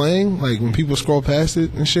playing, like when people scroll past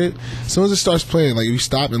it and shit, as soon as it starts playing, like if you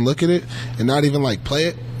stop and look at it and not even like play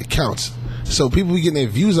it, it counts. So people be getting their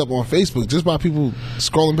views up on Facebook just by people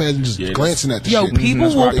scrolling past and just glancing at the shit.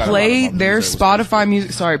 People will play their Spotify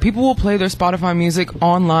music. Sorry, people will play their Spotify music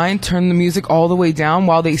online, turn the music all the way down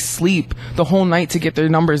while they sleep the whole night to get their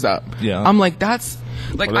numbers up. Yeah, I'm like, that's.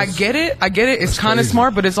 Like, I get it. It's kind of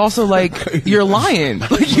smart, but it's also like, you're lying.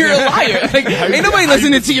 Like, you're a liar. Like, ain't nobody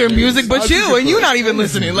listening to your music but you, and you're not even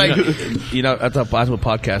listening. Like, you know, that's what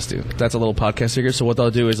podcasts do. That's a little podcast secret. So what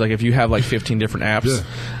they'll do is, like, if you have, like, 15 different apps,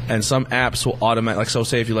 and some apps will automatically, like, so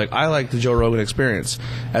say if you're like, I like the Joe Rogan Experience,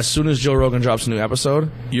 as soon as Joe Rogan drops a new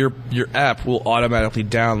episode, your app will automatically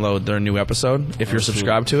download their new episode if you're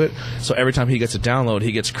subscribed to it. So every time he gets a download,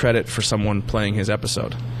 he gets credit for someone playing his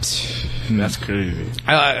episode. That's crazy.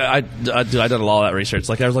 I done a lot of that research.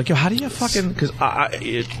 Like I was like, yo, how do you fucking? Because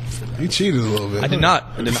you cheated a little bit. I did not.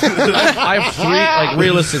 I have three. Like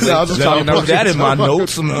realistically, I'll just put that in my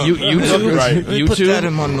notes. YouTube, right? Put that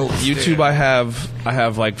in my notes. YouTube, I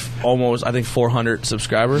have like almost 400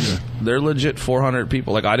 subscribers. They're legit 400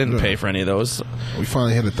 people. Like I didn't pay for any of those. We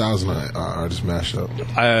finally hit 1,000 artists mashed up.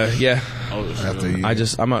 Yeah.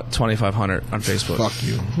 I'm at 2,500 on Facebook. Fuck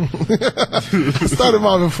you. I started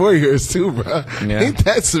mine before yours too, bro. Yeah. Ain't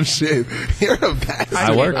that some shit? You're a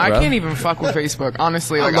bastard. I can't even fuck with Facebook,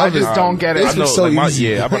 honestly. Like I just don't get it. It's so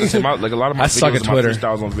easy. I'm about to say like a lot of my videos at Twitter.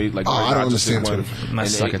 Freestyles on Facebook. Like, I don't understand Twitter. I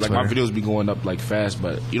suck at Twitter. My videos be going up like fast,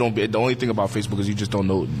 but you don't. The only thing about Facebook is you just don't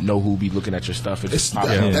know who be looking at your stuff. It's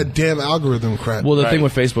that damn algorithm crap. Well, the thing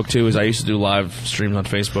with Facebook too is I used to do live streams on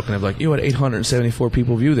Facebook, and I'm like, you had 874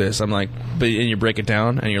 people view this. I'm like, but and you break it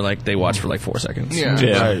down, and you're like, they watch for like 4 seconds.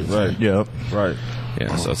 Right. Yeah. Right.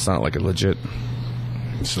 Yeah. So it's not like a legit.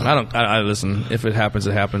 So I listen. If it happens,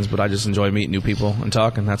 it happens. But I just enjoy meeting new people and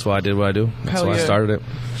talking. That's why I did what I do. That's why I started it.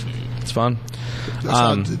 It's fun.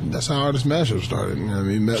 That's how Artist Mashup started. You know what I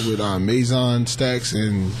mean? Met with Maison, Stax,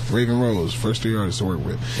 and Raven Rose. First 3 artists to work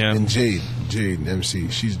with. Yeah. And Jade MC.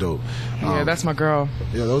 She's dope. Yeah, that's my girl.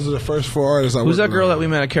 Yeah, those are the first 4 artists I Who's that girl that we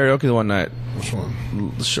met at karaoke the one night? Which one?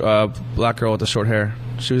 Black girl with the short hair.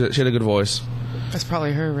 She had a good voice. That's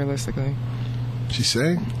probably her, realistically. She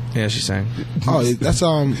sang? Yeah, she sang. Oh, that's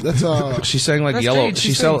she sang like that's Yellow. Jade.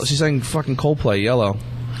 She sang fucking Coldplay, Yellow.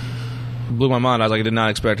 Blew my mind. I was like, I did not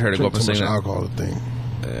expect her to go up and sing that. Alcohol thing.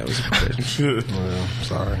 Yeah, it was crazy. Well,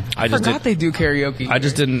 sorry. I forgot they do karaoke. I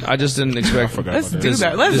just didn't expect. Let's do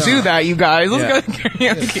that. Let's do that, you guys. Let's go to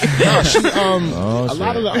karaoke. A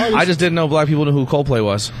lot of the artists. I just didn't know black people knew who Coldplay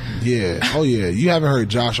was. Yeah. Oh yeah. You haven't heard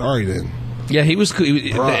Josh Ari then? Yeah, he was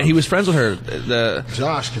friends with her.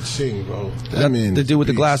 Josh could sing, bro. The dude with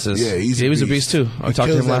the glasses. Yeah, he was a beast too. I talked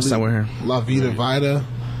to him last time we were here. La Vida Vida.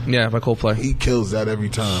 Yeah, by Coldplay. He kills that every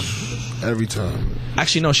time. Every time.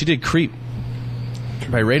 Actually, no, she did Creep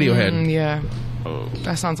by Radiohead. Yeah.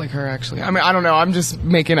 That sounds like her, actually. I mean, I don't know. I'm just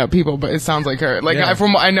making up people, but it sounds like her. Like, yeah.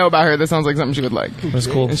 from what I know about her, that sounds like something she would like. That's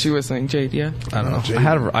cool. And she was saying Jade, yeah? I don't know. Jade.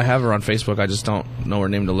 I have her on Facebook. I just don't know her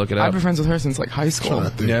name to look it up. I've been friends with her since, like, high school.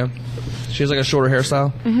 Yeah. She has, like, a shorter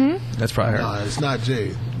hairstyle? Mm-hmm. That's probably her. Nah, it's not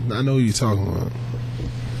Jade. I know who you're talking about.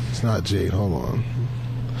 It's not Jade. Hold on.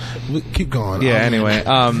 Keep going. Yeah, anyway.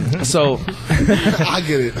 So I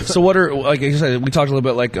get it. So what are, like I said, we talked a little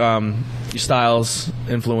bit like your styles,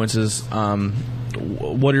 influences.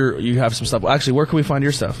 What are you have some stuff? Actually, where can we find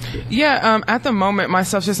your stuff? Yeah, at the moment, my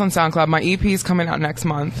stuff's just on SoundCloud. My EP is coming out next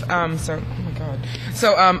month. So, oh my god.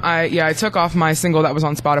 So, I took off my single that was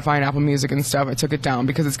on Spotify and Apple Music and stuff. I took it down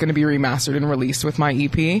because it's going to be remastered and released with my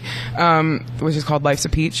EP, which is called Life's a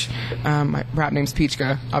Peach. My rap name's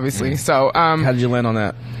Peachka, obviously. So, how did you land on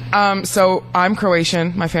that? So I'm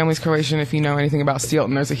Croatian. My family's Croatian. If you know anything about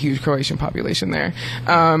Steelton, there's a huge Croatian population there.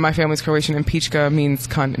 My family's Croatian, and Peachka means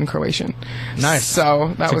cunt in Croatian. Nice.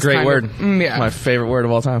 So that was a great word. Yeah. My favorite word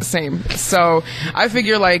of all time. Same. So I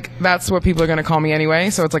figure like that's what people are going to call me anyway.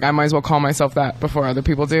 So it's like I might as well call myself that before other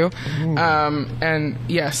people do. And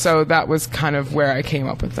yeah, so that was kind of where I came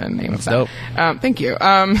up with the name of that. Dope. Thank you.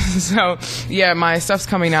 So yeah, my stuff's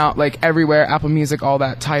coming out like everywhere, Apple Music, all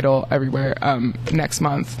that, Tidal, everywhere, next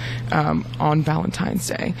month. On Valentine's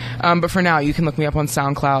Day. But for now, you can look me up on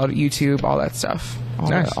SoundCloud, YouTube, all that stuff.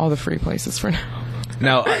 All the free places for now.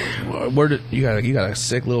 Now, where did you got a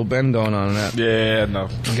sick little bend going on in that? Yeah, no.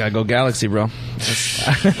 You gotta go Galaxy, bro.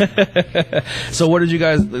 So, how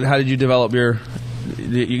did you develop you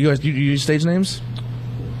use stage names?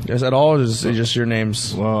 Is that all, or is it just your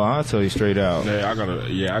names? Well, I'll tell you straight out.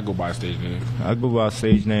 Yeah, I go by stage name. I go by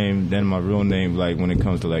stage name, then my real name. Like when it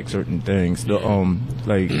comes to like certain things,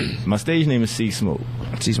 like my stage name is C Smoke.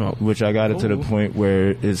 C Smoke, which I got it to the point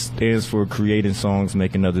where it stands for creating songs,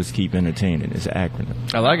 making others keep entertaining. It's an acronym.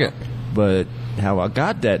 I like it. But how I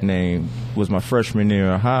got that name was my freshman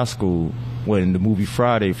year of high school when the movie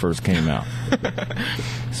Friday first came out.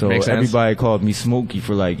 So everybody called me Smokey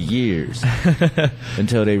for like years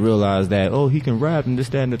until they realized that, he can rap and this,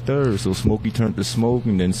 that, and the third. So Smokey turned to Smoke,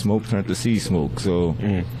 and then Smoke turned to C Smoke. So,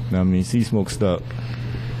 I mean, C Smoke stuck.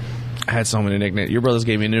 I had so many nicknames. Your brothers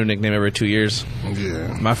gave me a new nickname every 2 years.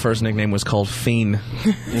 Yeah. My first nickname was called Fiend.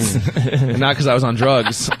 Not because I was on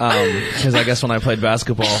drugs. Because I guess when I played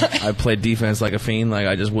basketball, I played defense like a fiend. Like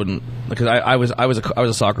I just wouldn't. Because I was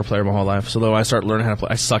a soccer player my whole life. So though I started learning how to play,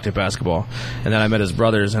 I sucked at basketball. And then I met his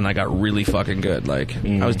brothers, and I got really fucking good. Like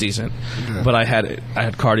I was decent, but I had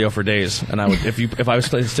cardio for days. And I would if I was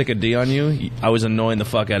to stick a D on you, I was annoying the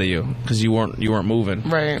fuck out of you because you weren't moving.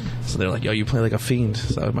 Right. So they're like, yo, you play like a fiend.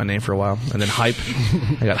 So that was my name for a while. And then Hype.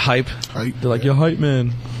 I got Hype. They're like, yo, Hype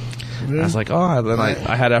man. Yeah. I was like, then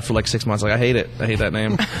I had that for like 6 months. Like, I hate it. I hate that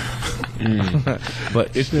name.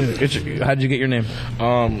 But how did you get your name?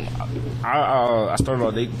 I started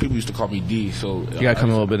off. People used to call me D. So you gotta come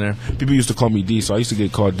a little bit there. People used to call me D, so I used to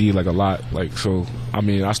get called D like a lot. Like so, I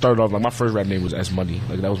mean, I started off like my first rap name was S Money.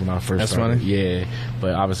 Like that was when I first started. Money? Yeah,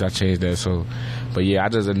 but obviously I changed that. So, but yeah, I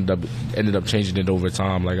just ended up changing it over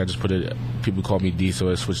time. Like I just put it. People call me D, so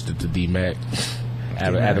I switched it to D Mac.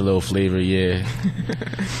 Add a little flavor, yeah.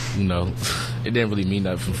 It didn't really mean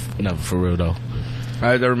nothing for real though.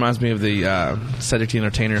 That reminds me of the Cedric the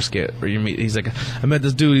Entertainer skit where he's like, I met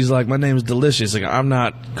this dude, he's like, my name's Delicious. Like, I'm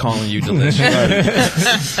not calling you Delicious.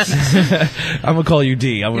 I'm gonna call you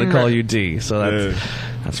D. I'm gonna call you D. So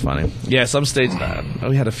that's funny. Yeah, some stage.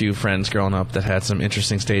 We had a few friends growing up that had some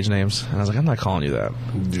interesting stage names, and I was like, I'm not calling you that.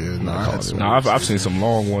 Yeah, I've seen some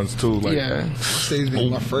long ones too. Like, stage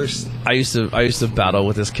name, my first. I used to battle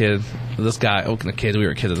with this guy. We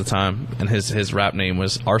were kids at the time, and his rap name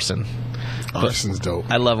was Arson. Arson's dope.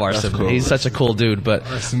 I love Arson. Cool. He's such a cool dude. But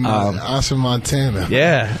Arson Montana.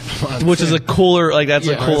 Yeah, which is a cooler, like that's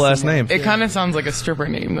a cool ass name. It kind of sounds like a stripper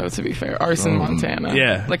name, though. To be fair, Arson Montana.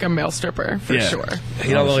 Yeah, like a male stripper for sure.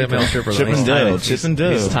 He don't really a male stripper. Chip and Dale.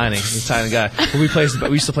 He's tiny. He's a tiny guy. We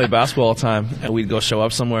used to play basketball all the time, and we'd go show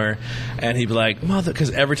up somewhere, and he'd be like, "Mother,"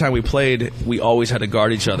 because every time we played, we always had to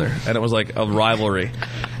guard each other, and it was like a rivalry.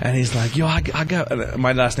 And he's like, "Yo, I got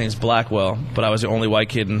my last name's Blackwell, but I was the only white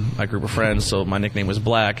kid in my group of friends, so my nickname was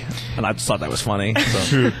Black." And I just thought that was funny.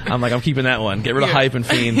 So I'm like, I'm keeping that one. Get rid of hype and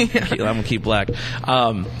fiend. I'm gonna keep Black.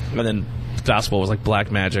 And then basketball was like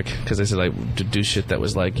Black Magic because they said like to do shit that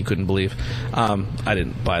was like you couldn't believe. I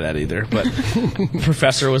didn't buy that either. But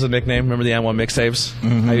Professor was a nickname. Remember the N1 mixtapes?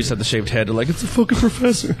 I used to have the shaved head. They're like, it's the fucking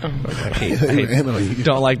Professor. I hate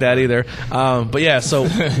don't like that either. But yeah, so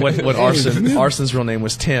when Arson's real name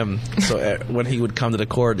was Tim. So when he would come to the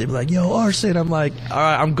court, they'd be like, "Yo, Arson." I'm like, "All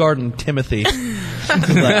right, I'm guarding Timothy."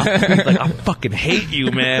 I fucking hate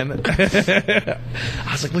you, man. I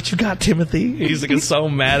was like, "What you got, Timothy?" He's like, so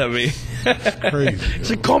mad at me. Crazy. He's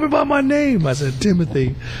like, "Call me by my name." I said,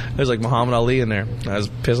 "Timothy." There's like Muhammad Ali in there. I was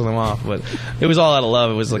pissing him off, but it was all out of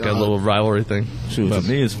love. It was like a little rivalry thing. Shoot, to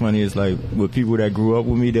me, it's funny. It's like with people that grew up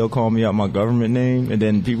with me, they'll call me out my government name, and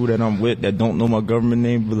then people that I'm with that don't know my government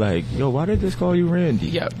name be like, "Yo, why did this call you Randy?"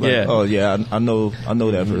 Yeah. Like, oh yeah, I know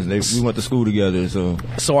that person. We went to school together. So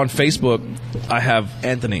on Facebook, I have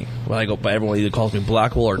Anthony. When I go, but everyone either calls me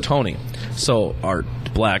Blackwell or Tony. So our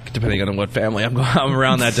Black, depending on what family I'm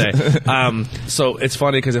around that day. So it's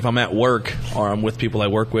funny because if I'm at work or I'm with people I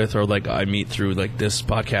work with or like I meet through like this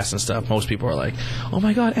podcast and stuff, most people are like, "Oh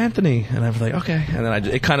my God, Anthony," and I'm like, "Okay," and then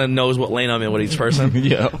it kind of knows what lane I'm in with each person.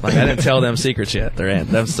 Yeah, like I didn't tell them secrets yet.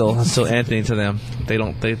 I'm still Anthony to them. They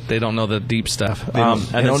don't know the deep stuff. And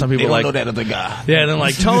then some people don't like know that other guy. Yeah, and then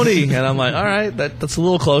like Tony, and I'm like, all right, that's a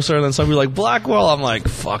little closer. And then some people are like Blackwell. I'm like,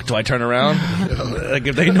 fuck, do I turn around? Like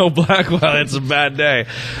if they know Blackwell, it's a bad day.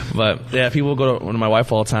 But yeah, people go to my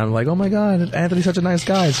wife all the time, like, "Oh my God, Anthony's such a nice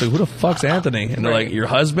guy." So who the fuck's Anthony? And they're like, "Your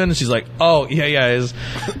husband?" And she's like, "Oh yeah, it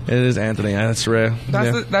is Anthony." That's rare.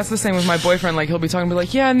 That's the same with my boyfriend. Like he'll be talking, be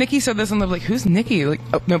like, "Yeah, Nikki said this," and they're like, "Who's Nikki?" Like,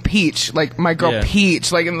 "Oh, no, Peach." Like my girl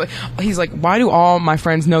Peach. Like, and he's like, "Why do all my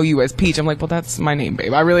friends know you as Peach?" I'm like, "Well, that's my name,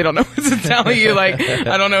 babe. I really don't know what to tell you. Like,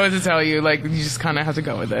 I don't know what to tell you. Like, you just kind of have to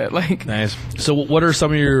go with it." Like, nice. So, what are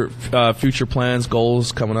some of your future plans,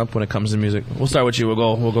 goals coming up when it comes to music? We'll start with you.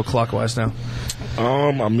 We'll go clockwise now.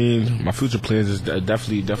 I mean, my future plans is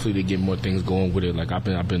definitely to get more things going with it. Like I've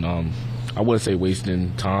been I wouldn't say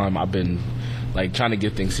wasting time. I've been like trying to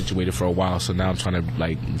get things situated for a while. So now I'm trying to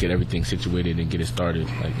like get everything situated and get it started.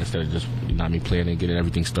 Like instead of just playing and getting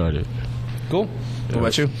everything started. Cool. What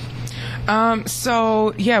about you?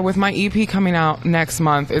 So yeah, with my EP coming out next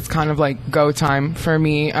month, it's kind of like go time for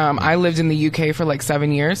me. I lived in the UK for like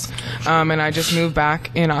 7 years, and I just moved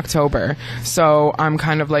back in October. So I'm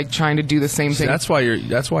kind of like trying to do the same thing. That's why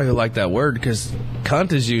you like that word, because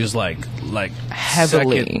cunt is used like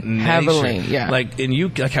heavily, yeah. Like in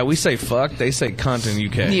UK, like how we say fuck, they say cunt in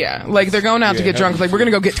UK. Yeah, like they're going out to get drunk. Like, we're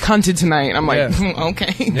gonna go get cunted tonight. I'm like,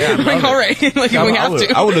 okay, yeah, like all right, like we have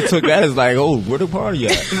to. I would have took that as like, oh, where the party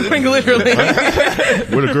at? Like literally.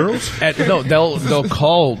 Where the girls? No, they'll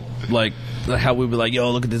call like how we be like,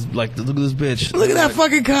 "Yo, look at this bitch. Look at that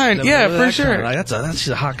fucking cunt." Yeah, for sure. Like, she's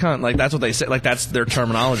a hot cunt. Like that's what they say. Like that's their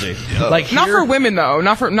terminology. Like not for women though.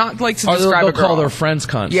 Not like to describe a girl. They'll call their friends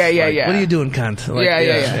cunts. Yeah. What are you doing, cunt? Like,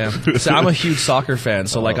 yeah. So I'm a huge soccer fan.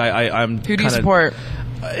 So like I'm. Who do you support?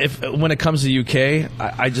 When it comes to UK,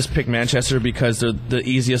 I just pick Manchester because they're the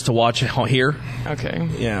easiest to watch here. Okay.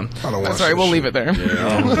 Yeah. That's right. We'll leave it there.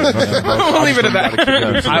 Yeah. We'll leave it at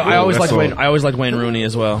that. I always like Wayne. I always like Wayne Rooney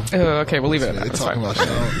as well. Okay, we'll leave it at that.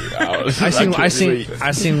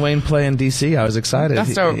 I seen Wayne play in DC. I was excited.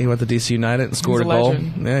 That's dope. He went to DC United and scored a goal.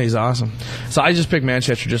 Yeah, he's awesome. So I just picked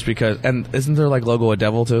Manchester just because. And isn't there like logo a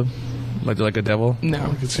devil too? Like they're like a devil?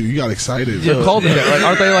 No. So you got excited. They're called the devil. Like,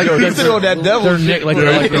 aren't they like that devil? They're like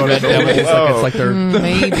red devils. It's like they're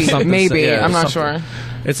maybe. Yeah, I'm not sure.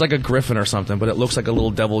 It's like a griffin or something, but it looks like a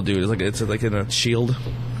little devil dude. It's like in a shield.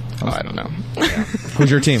 Oh, I don't know.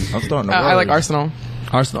 Who's your team? I'm starting to I like Arsenal.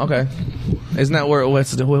 Arsenal. Okay. Isn't that where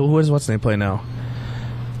what's his name play now?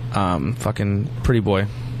 Fucking Pretty Boy.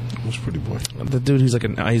 Who's Pretty Boy? The dude who's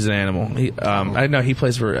he's an animal. I know he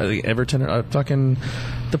plays for Everton. Fucking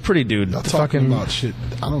the pretty dude. Not talking about shit.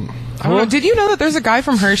 I don't know. Did you know that there's a guy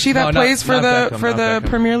from Hershey that plays for not the Beckham.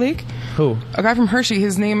 Premier League? Who? A guy from Hershey.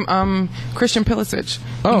 His name Christian Pulisic.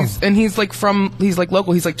 Oh. He's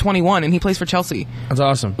local. He's like 21 and he plays for Chelsea. That's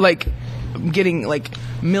awesome. Like getting like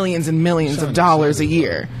millions and millions of dollars a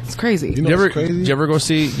year. It's crazy. You know what's crazy? Did you ever go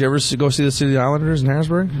see the City Islanders in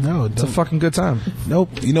Harrisburg? No, it's a fucking good time. Nope.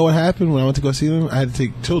 You know what happened when I went to go see them? I had to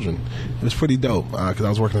take children. It was pretty dope because I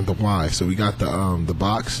was working at the Y, so we got the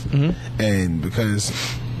box, and because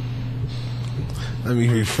let me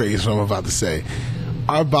rephrase what I'm about to say.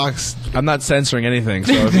 Our box. I'm not censoring anything,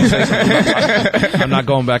 so if you say something, I'm not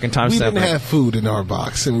going back in time. We didn't have food in our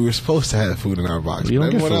box, and we were supposed to have food in our box. You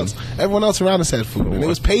don't but everyone else around us had food, and it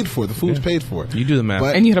was paid for. The food was paid for. You do the math,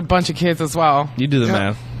 and you had a bunch of kids as well. You do the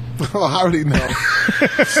math. Oh, I already know.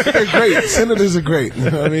 They're great. Senators are great.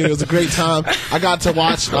 You know what I mean? It was a great time. I got to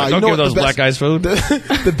watch. Don't give those black guys food.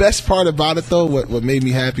 The best part about it, though, what made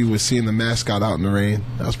me happy was seeing the mascot out in the rain.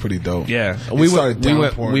 That was pretty dope. Yeah, we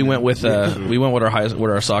went with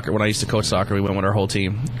our soccer. When I used to coach soccer, we went with our whole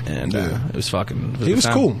team, and it was fucking. He was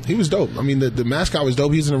cool. He was dope. I mean, the mascot was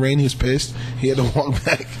dope. He was in the rain. He was pissed. He had to walk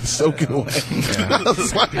back soaking wet.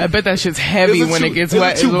 I bet that shit's heavy when it gets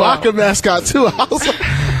wet. It's a Chewbacca mascot too. I was like.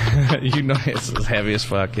 You know, it's heavy as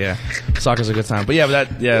fuck. Yeah, soccer's a good time. But that's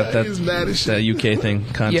that UK thing.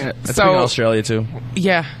 Cunt. Yeah, it's big in Australia too.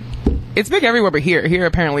 Yeah, it's big everywhere, but here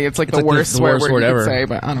apparently it's like the worst swear word you could say.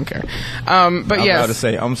 But I don't care. But I'm about to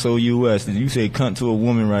say I'm so US. Did you say cunt to a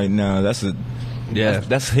woman right now? That's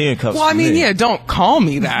handcuffs. Well, I mean, don't call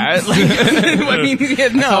me that. Like, I mean,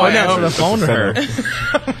 no. Answer the phone to her.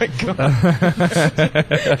 Oh my god!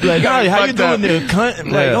 Like, how you doing there, cunt? I'm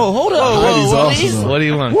like, oh, hold up. Awesome. What do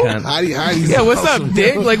you want, cunt? Heidi's what's up,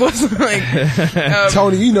 dick? Like, what's like?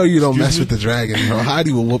 Tony, you know you don't mess with the dragon, bro.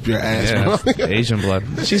 Heidi will whoop your ass. Yeah, Asian blood.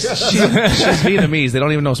 She's Vietnamese. They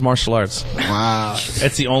don't even know martial arts. Wow.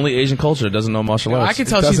 It's the only Asian culture that doesn't know martial arts. I can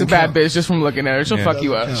tell she's a bad bitch just from looking at her. She'll fuck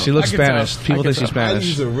you up. She looks Spanish. People think she's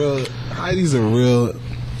Spanish. Heidi's a real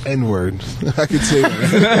N-word. I could say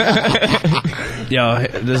that. Yo,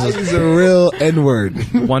 Heidi's a real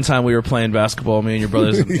N-word. One time we were playing basketball, me and your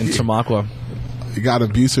brothers in Tamaqua. You got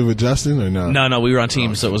abusive with Justin or no? No, we were on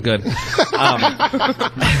teams, so it was good. You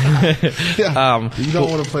don't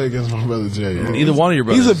want to play against my brother Jay. Either one of your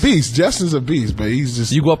brothers. He's a beast. Justin's a beast, but he's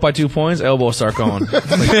just... You go up by 2 points, elbows start going.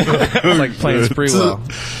 It's like playing Spreewell.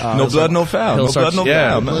 No blood, no foul. No blood, no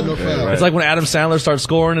foul. It's like when Adam Sandler starts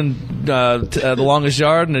scoring in The Longest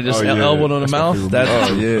Yard and they just elbowed on the mouth.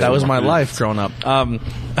 That was my life growing up.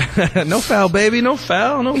 No foul, baby. No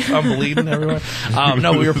foul. No, I'm bleeding everywhere.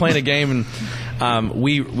 No, we were playing a game and...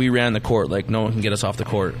 we ran the court, like no one can get us off the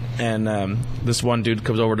court, and this one dude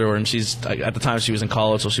comes over to her, and she's at the time she was in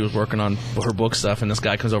college, so she was working on her book stuff, and this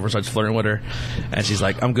guy comes over and starts flirting with her, and she's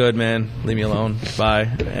like, I'm good, man, leave me alone, bye.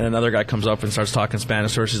 And another guy comes up and starts talking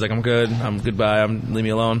Spanish to her. She's like, I'm good, goodbye, leave me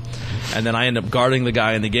alone. And then I end up guarding the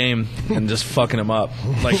guy in the game and just fucking him up.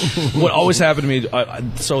 Like what always happened to me,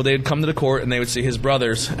 so they'd come to the court and they would see his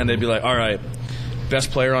brothers, and they'd be like, all right, best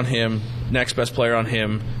player on him, next best player on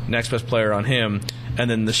him, next best player on him, and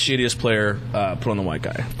then the shittiest player put on the white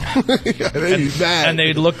guy. And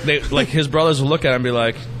they'd look, like his brothers would look at him and be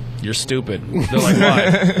like, you're stupid. They're like,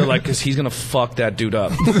 why? They're like, because he's gonna fuck that dude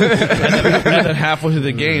up. And then halfway through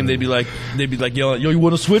the game, they'd be like, yo, you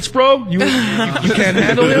want to switch, bro? You can't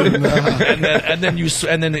handle him.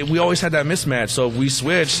 And then we always had that mismatch. So we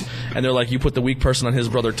switched, and they're like, you put the weak person on his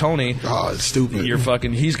brother Tony. Oh, it's stupid. You're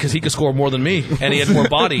fucking. Because he could score more than me, and he had more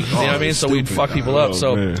body. You know what I mean? So we'd fuck people up.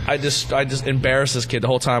 So man. I just embarrassed this kid the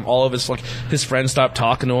whole time. All of his friends stopped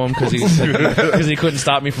talking to him because he couldn't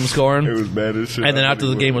stop me from scoring. It was bad as shit. And then after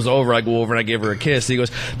the game was over, I go over and I gave her a kiss. He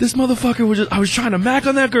goes, this motherfucker I was trying to mac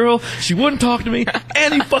on that girl. She wouldn't talk to me,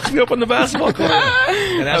 and he fucked me up on the basketball court.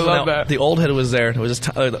 And I love that. The old head was there. It was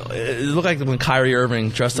just it looked like when Kyrie Irving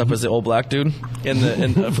dressed up as the old black dude for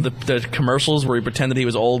the commercials where he pretended he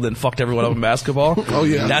was old and fucked everyone up in basketball. Oh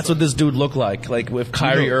yeah, that's what this dude looked like. Like if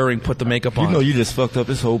Kyrie Irving put the makeup on. You know, you just fucked up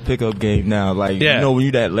this whole pickup game now. Like you know, when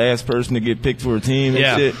you that last person to get picked for a team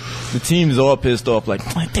and shit, the team's all pissed off. Like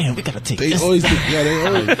damn, we gotta take this. They always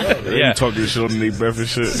talk this shit on their breath and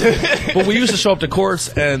shit. But we used to show up to courts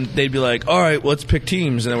and they'd be like, all right, let's pick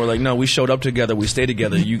teams. And then we're like, no, we showed up together. We stay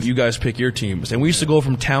together. You guys pick your teams. And we used to go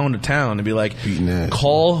from town to town and be like,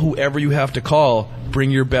 call whoever you have to call. Bring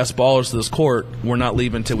your best ballers to this court. We're not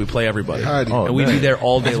leaving until we play everybody. And we'd be there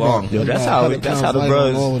all day long. Yo, that's how the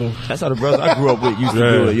brothers I grew up with used to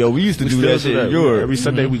do it. Yo, we used to do that shit. Every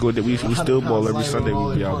Sunday we go. We still ball every Sunday.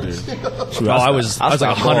 We be out there. I was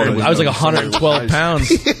like 112 pounds.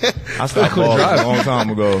 I stopped balling a long time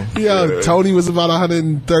ago. Yeah, Tony was about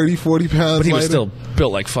 130, 40 pounds. But he was lighter. still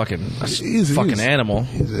built like fucking animal.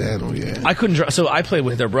 He's an animal, yeah. I couldn't drive, so I played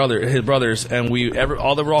with his brothers, and they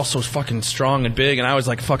were all so fucking strong and big, and I was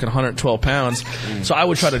like fucking 112 pounds. So I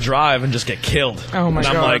would try to drive and just get killed. Oh my God!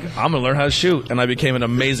 And I'm God. like, I'm gonna learn how to shoot, and I became an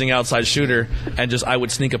amazing outside shooter, and I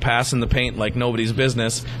would sneak a pass in the paint like nobody's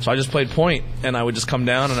business. So I just played point, and I would just come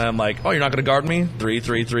down, and I'm like, oh, you're not gonna guard me? 3,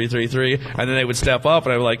 3, 3, 3, 3, and then they would step up,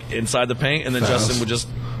 and I would like inside the paint, and then Justin would just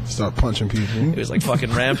start punching people. It was like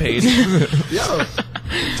fucking rampage. Yo,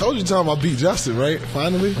 told you time I beat Justin, right?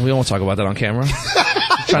 Finally. We won't talk about that on camera.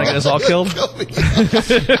 Trying to get us all killed.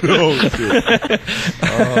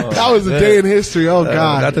 That was a day in history. Oh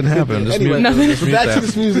God, that didn't happen. Just anyway, back to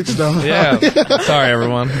this music stuff. Yeah. Sorry,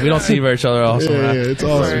 everyone. We don't see each other often. Yeah, it's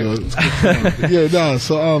awesome. Yeah, no.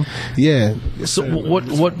 So, yeah. So,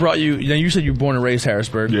 what brought you? You said you were born and raised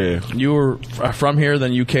Harrisburg. Yeah. You were from here,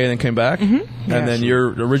 then UK, then came back, and then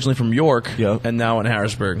you're originally from York, and now in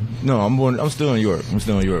Harrisburg. No, I'm still in York.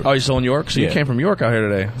 Oh, you're still in York? So you came from York out here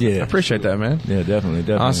today. Yeah. I appreciate that, man. Yeah, definitely.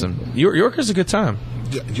 Awesome. York is a good time.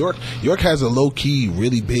 York has a low key,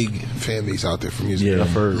 really big fan base out there for music. Yeah, I've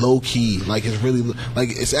heard. Low key, like it's really like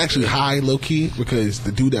it's actually high low key because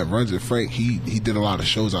the dude that runs it, Frank, he did a lot of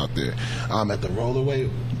shows out there. At the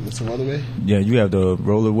Rollerway, it's the Rollerway. Yeah, you have the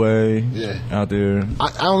Rollerway. Out there.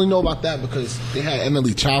 I only know about that because they had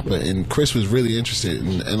Emily Chopper, and Chris was really interested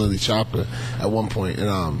in Emily Chopper at one point.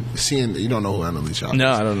 And seeing, you don't know who Emily Chopper is?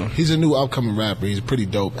 No, I don't know. He's a new upcoming rapper. He's pretty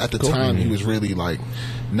dope. At the time, he was really like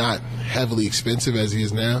not heavily expensive as he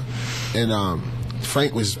is now, and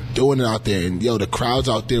Frank was doing it out there, and the crowds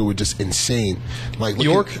out there were just insane. Like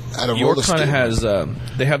York kind of has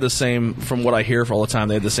they have the same, from what I hear for all the time,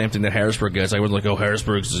 they have the same thing that Harrisburg gets. I was like, it's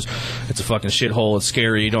a fucking shithole, it's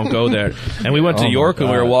scary, you don't go there. And we went to York and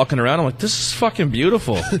we were walking around, I'm like, this is fucking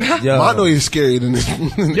beautiful. I know you're scary than this.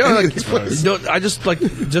 I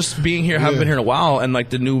just being here, haven't been here in a while, and like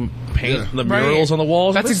the new paint, the murals on the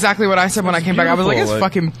walls. That's exactly what I said when I came back. I was like, it's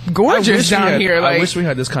fucking gorgeous down here. I wish we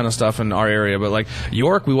had this kind of stuff in our area, but like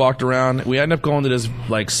York, we walked around. We ended up going to this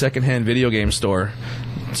like secondhand video game store.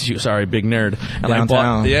 Sorry, big nerd. And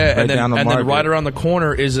downtown, and then right around the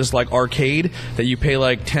corner is this like arcade that you pay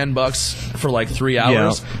like $10 for like 3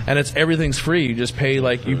 hours, and everything's free. You just pay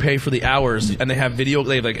you pay for the hours, and they have like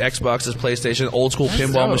Xboxes, PlayStation, old school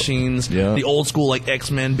pinball machines, the old school like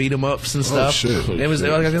X-Men beat 'em ups and stuff. Shit. It was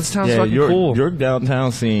like, this sounds fucking cool. York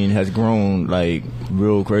downtown scene has grown like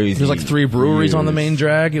real crazy. There's like 3 breweries on the main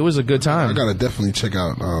drag. It was a good time. I gotta definitely check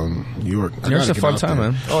out York. York's a fun time,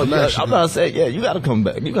 man. Oh, I'm about to say, you gotta come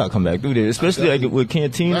back. You gotta come back through there, especially like with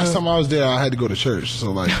Cantina. Last time I was there, I had to go to church,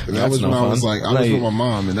 so like that was when I was like I was with my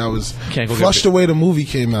mom, and that was Flushed Away. The movie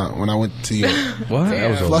came out when I went to York. What?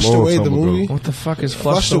 That was Flushed Away the movie. What the fuck is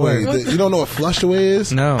Flushed Away? You don't know what Flushed Away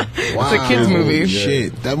is? No. Wow. It's a kids movie.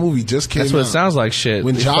 Shit, that movie just came out. That's what it sounds like. Shit.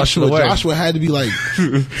 When Joshua had to be like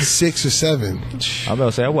 6 or 7. I'm about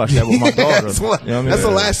to say I watched that with my daughter. That's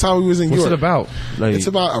the last time we was in York. What's it about? It's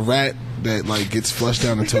about a rat that like gets flushed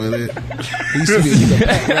down the toilet. He used to be a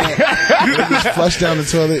pet rat. He gets flushed down the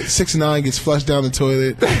toilet. 6ix9ine gets flushed down the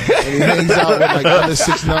toilet, and he hangs out with like other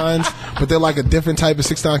 6ix9ines, but they're like a different type of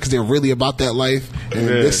 6ix9ine because they're really about that life. And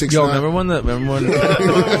this 6ix9ine. Yo, remember when? We'll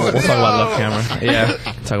talk about love camera. Yeah,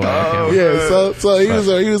 talk about love camera. Yeah, so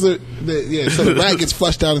he was a so the rat gets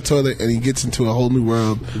flushed down the toilet, and he gets into a whole new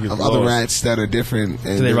world of other rats that are different.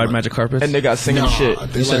 And do they ride magic carpets? And they got singing shit.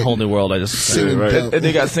 You said whole new world. I just singing and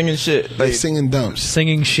they got singing shit. Like singing dumps.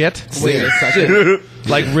 Singing shit? Shit.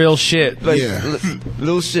 Like real shit. Like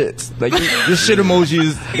little shits. Like your shit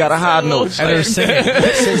emojis got a high note. And they're singing.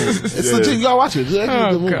 It's legit. You gotta watch it.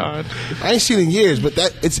 Oh God. I ain't seen it in years, but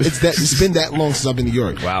it's been that long since I've been to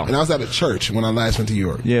York. Wow. And I was at a church when I last went to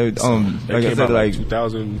York. Yeah, like I said, like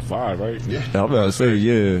 2005, right? Yeah. I'm about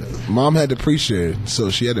to say, Mom had to preach there, so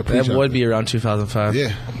she had to preach. That would be around 2005.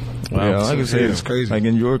 Yeah. Wow. Yeah, like I said, it's crazy. Like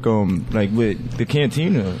in York, like with the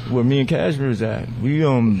Cantina, where me and Cashmere is at,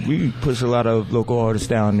 we push a lot of local artists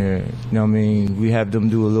down there. You know what I mean? We have them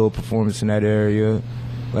do a little performance in that area.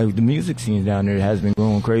 Like the music scene down there has been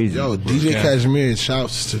growing crazy. Yo, DJ Cashmere,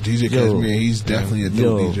 shouts to DJ Cashmere. He's definitely a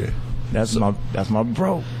dope DJ. That's my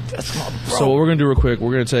bro. That's my bro. So what we're gonna do real quick,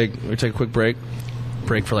 we're gonna take a quick break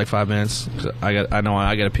for like 5 minutes. I know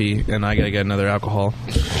I gotta pee and I gotta get another alcohol,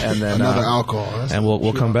 and then another alcohol, and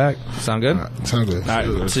we'll come back. Sound good? Sound good.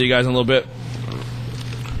 All right, see you guys in a little bit.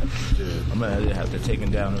 I'm gonna have to take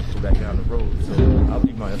him back down the road, so I'll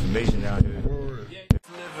leave my information down here.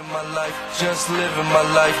 Living my life, just living my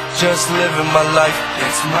life, just living my life.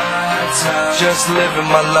 It's my time. Just living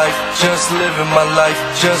my life, just living my life,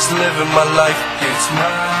 just living my life. It's my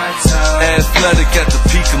time. Athletic at the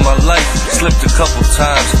peak of my life. Slipped a couple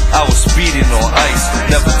times, I was speeding on ice.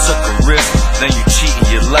 Never took a risk, then you cheating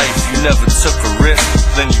your life. You never took a risk,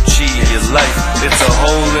 then you cheating your life. It's a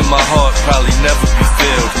hole in my heart, probably never be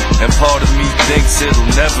filled. And part of me thinks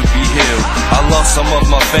it'll never be healed. I lost some of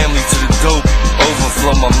my family to the dope.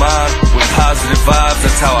 Overflow my mind with positive vibes,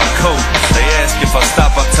 that's how I cope. They ask if I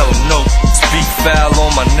stop, I tell them no. Speak foul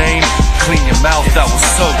on my name, clean your mouth, that was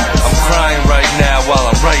soap. I'm crying right now while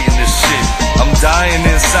I'm writing this shit. I'm dying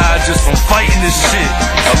inside just from fighting this shit.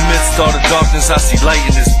 Amidst all the darkness, I see light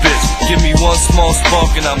in this bitch. Give me one small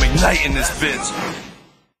spark and I'm igniting this bitch.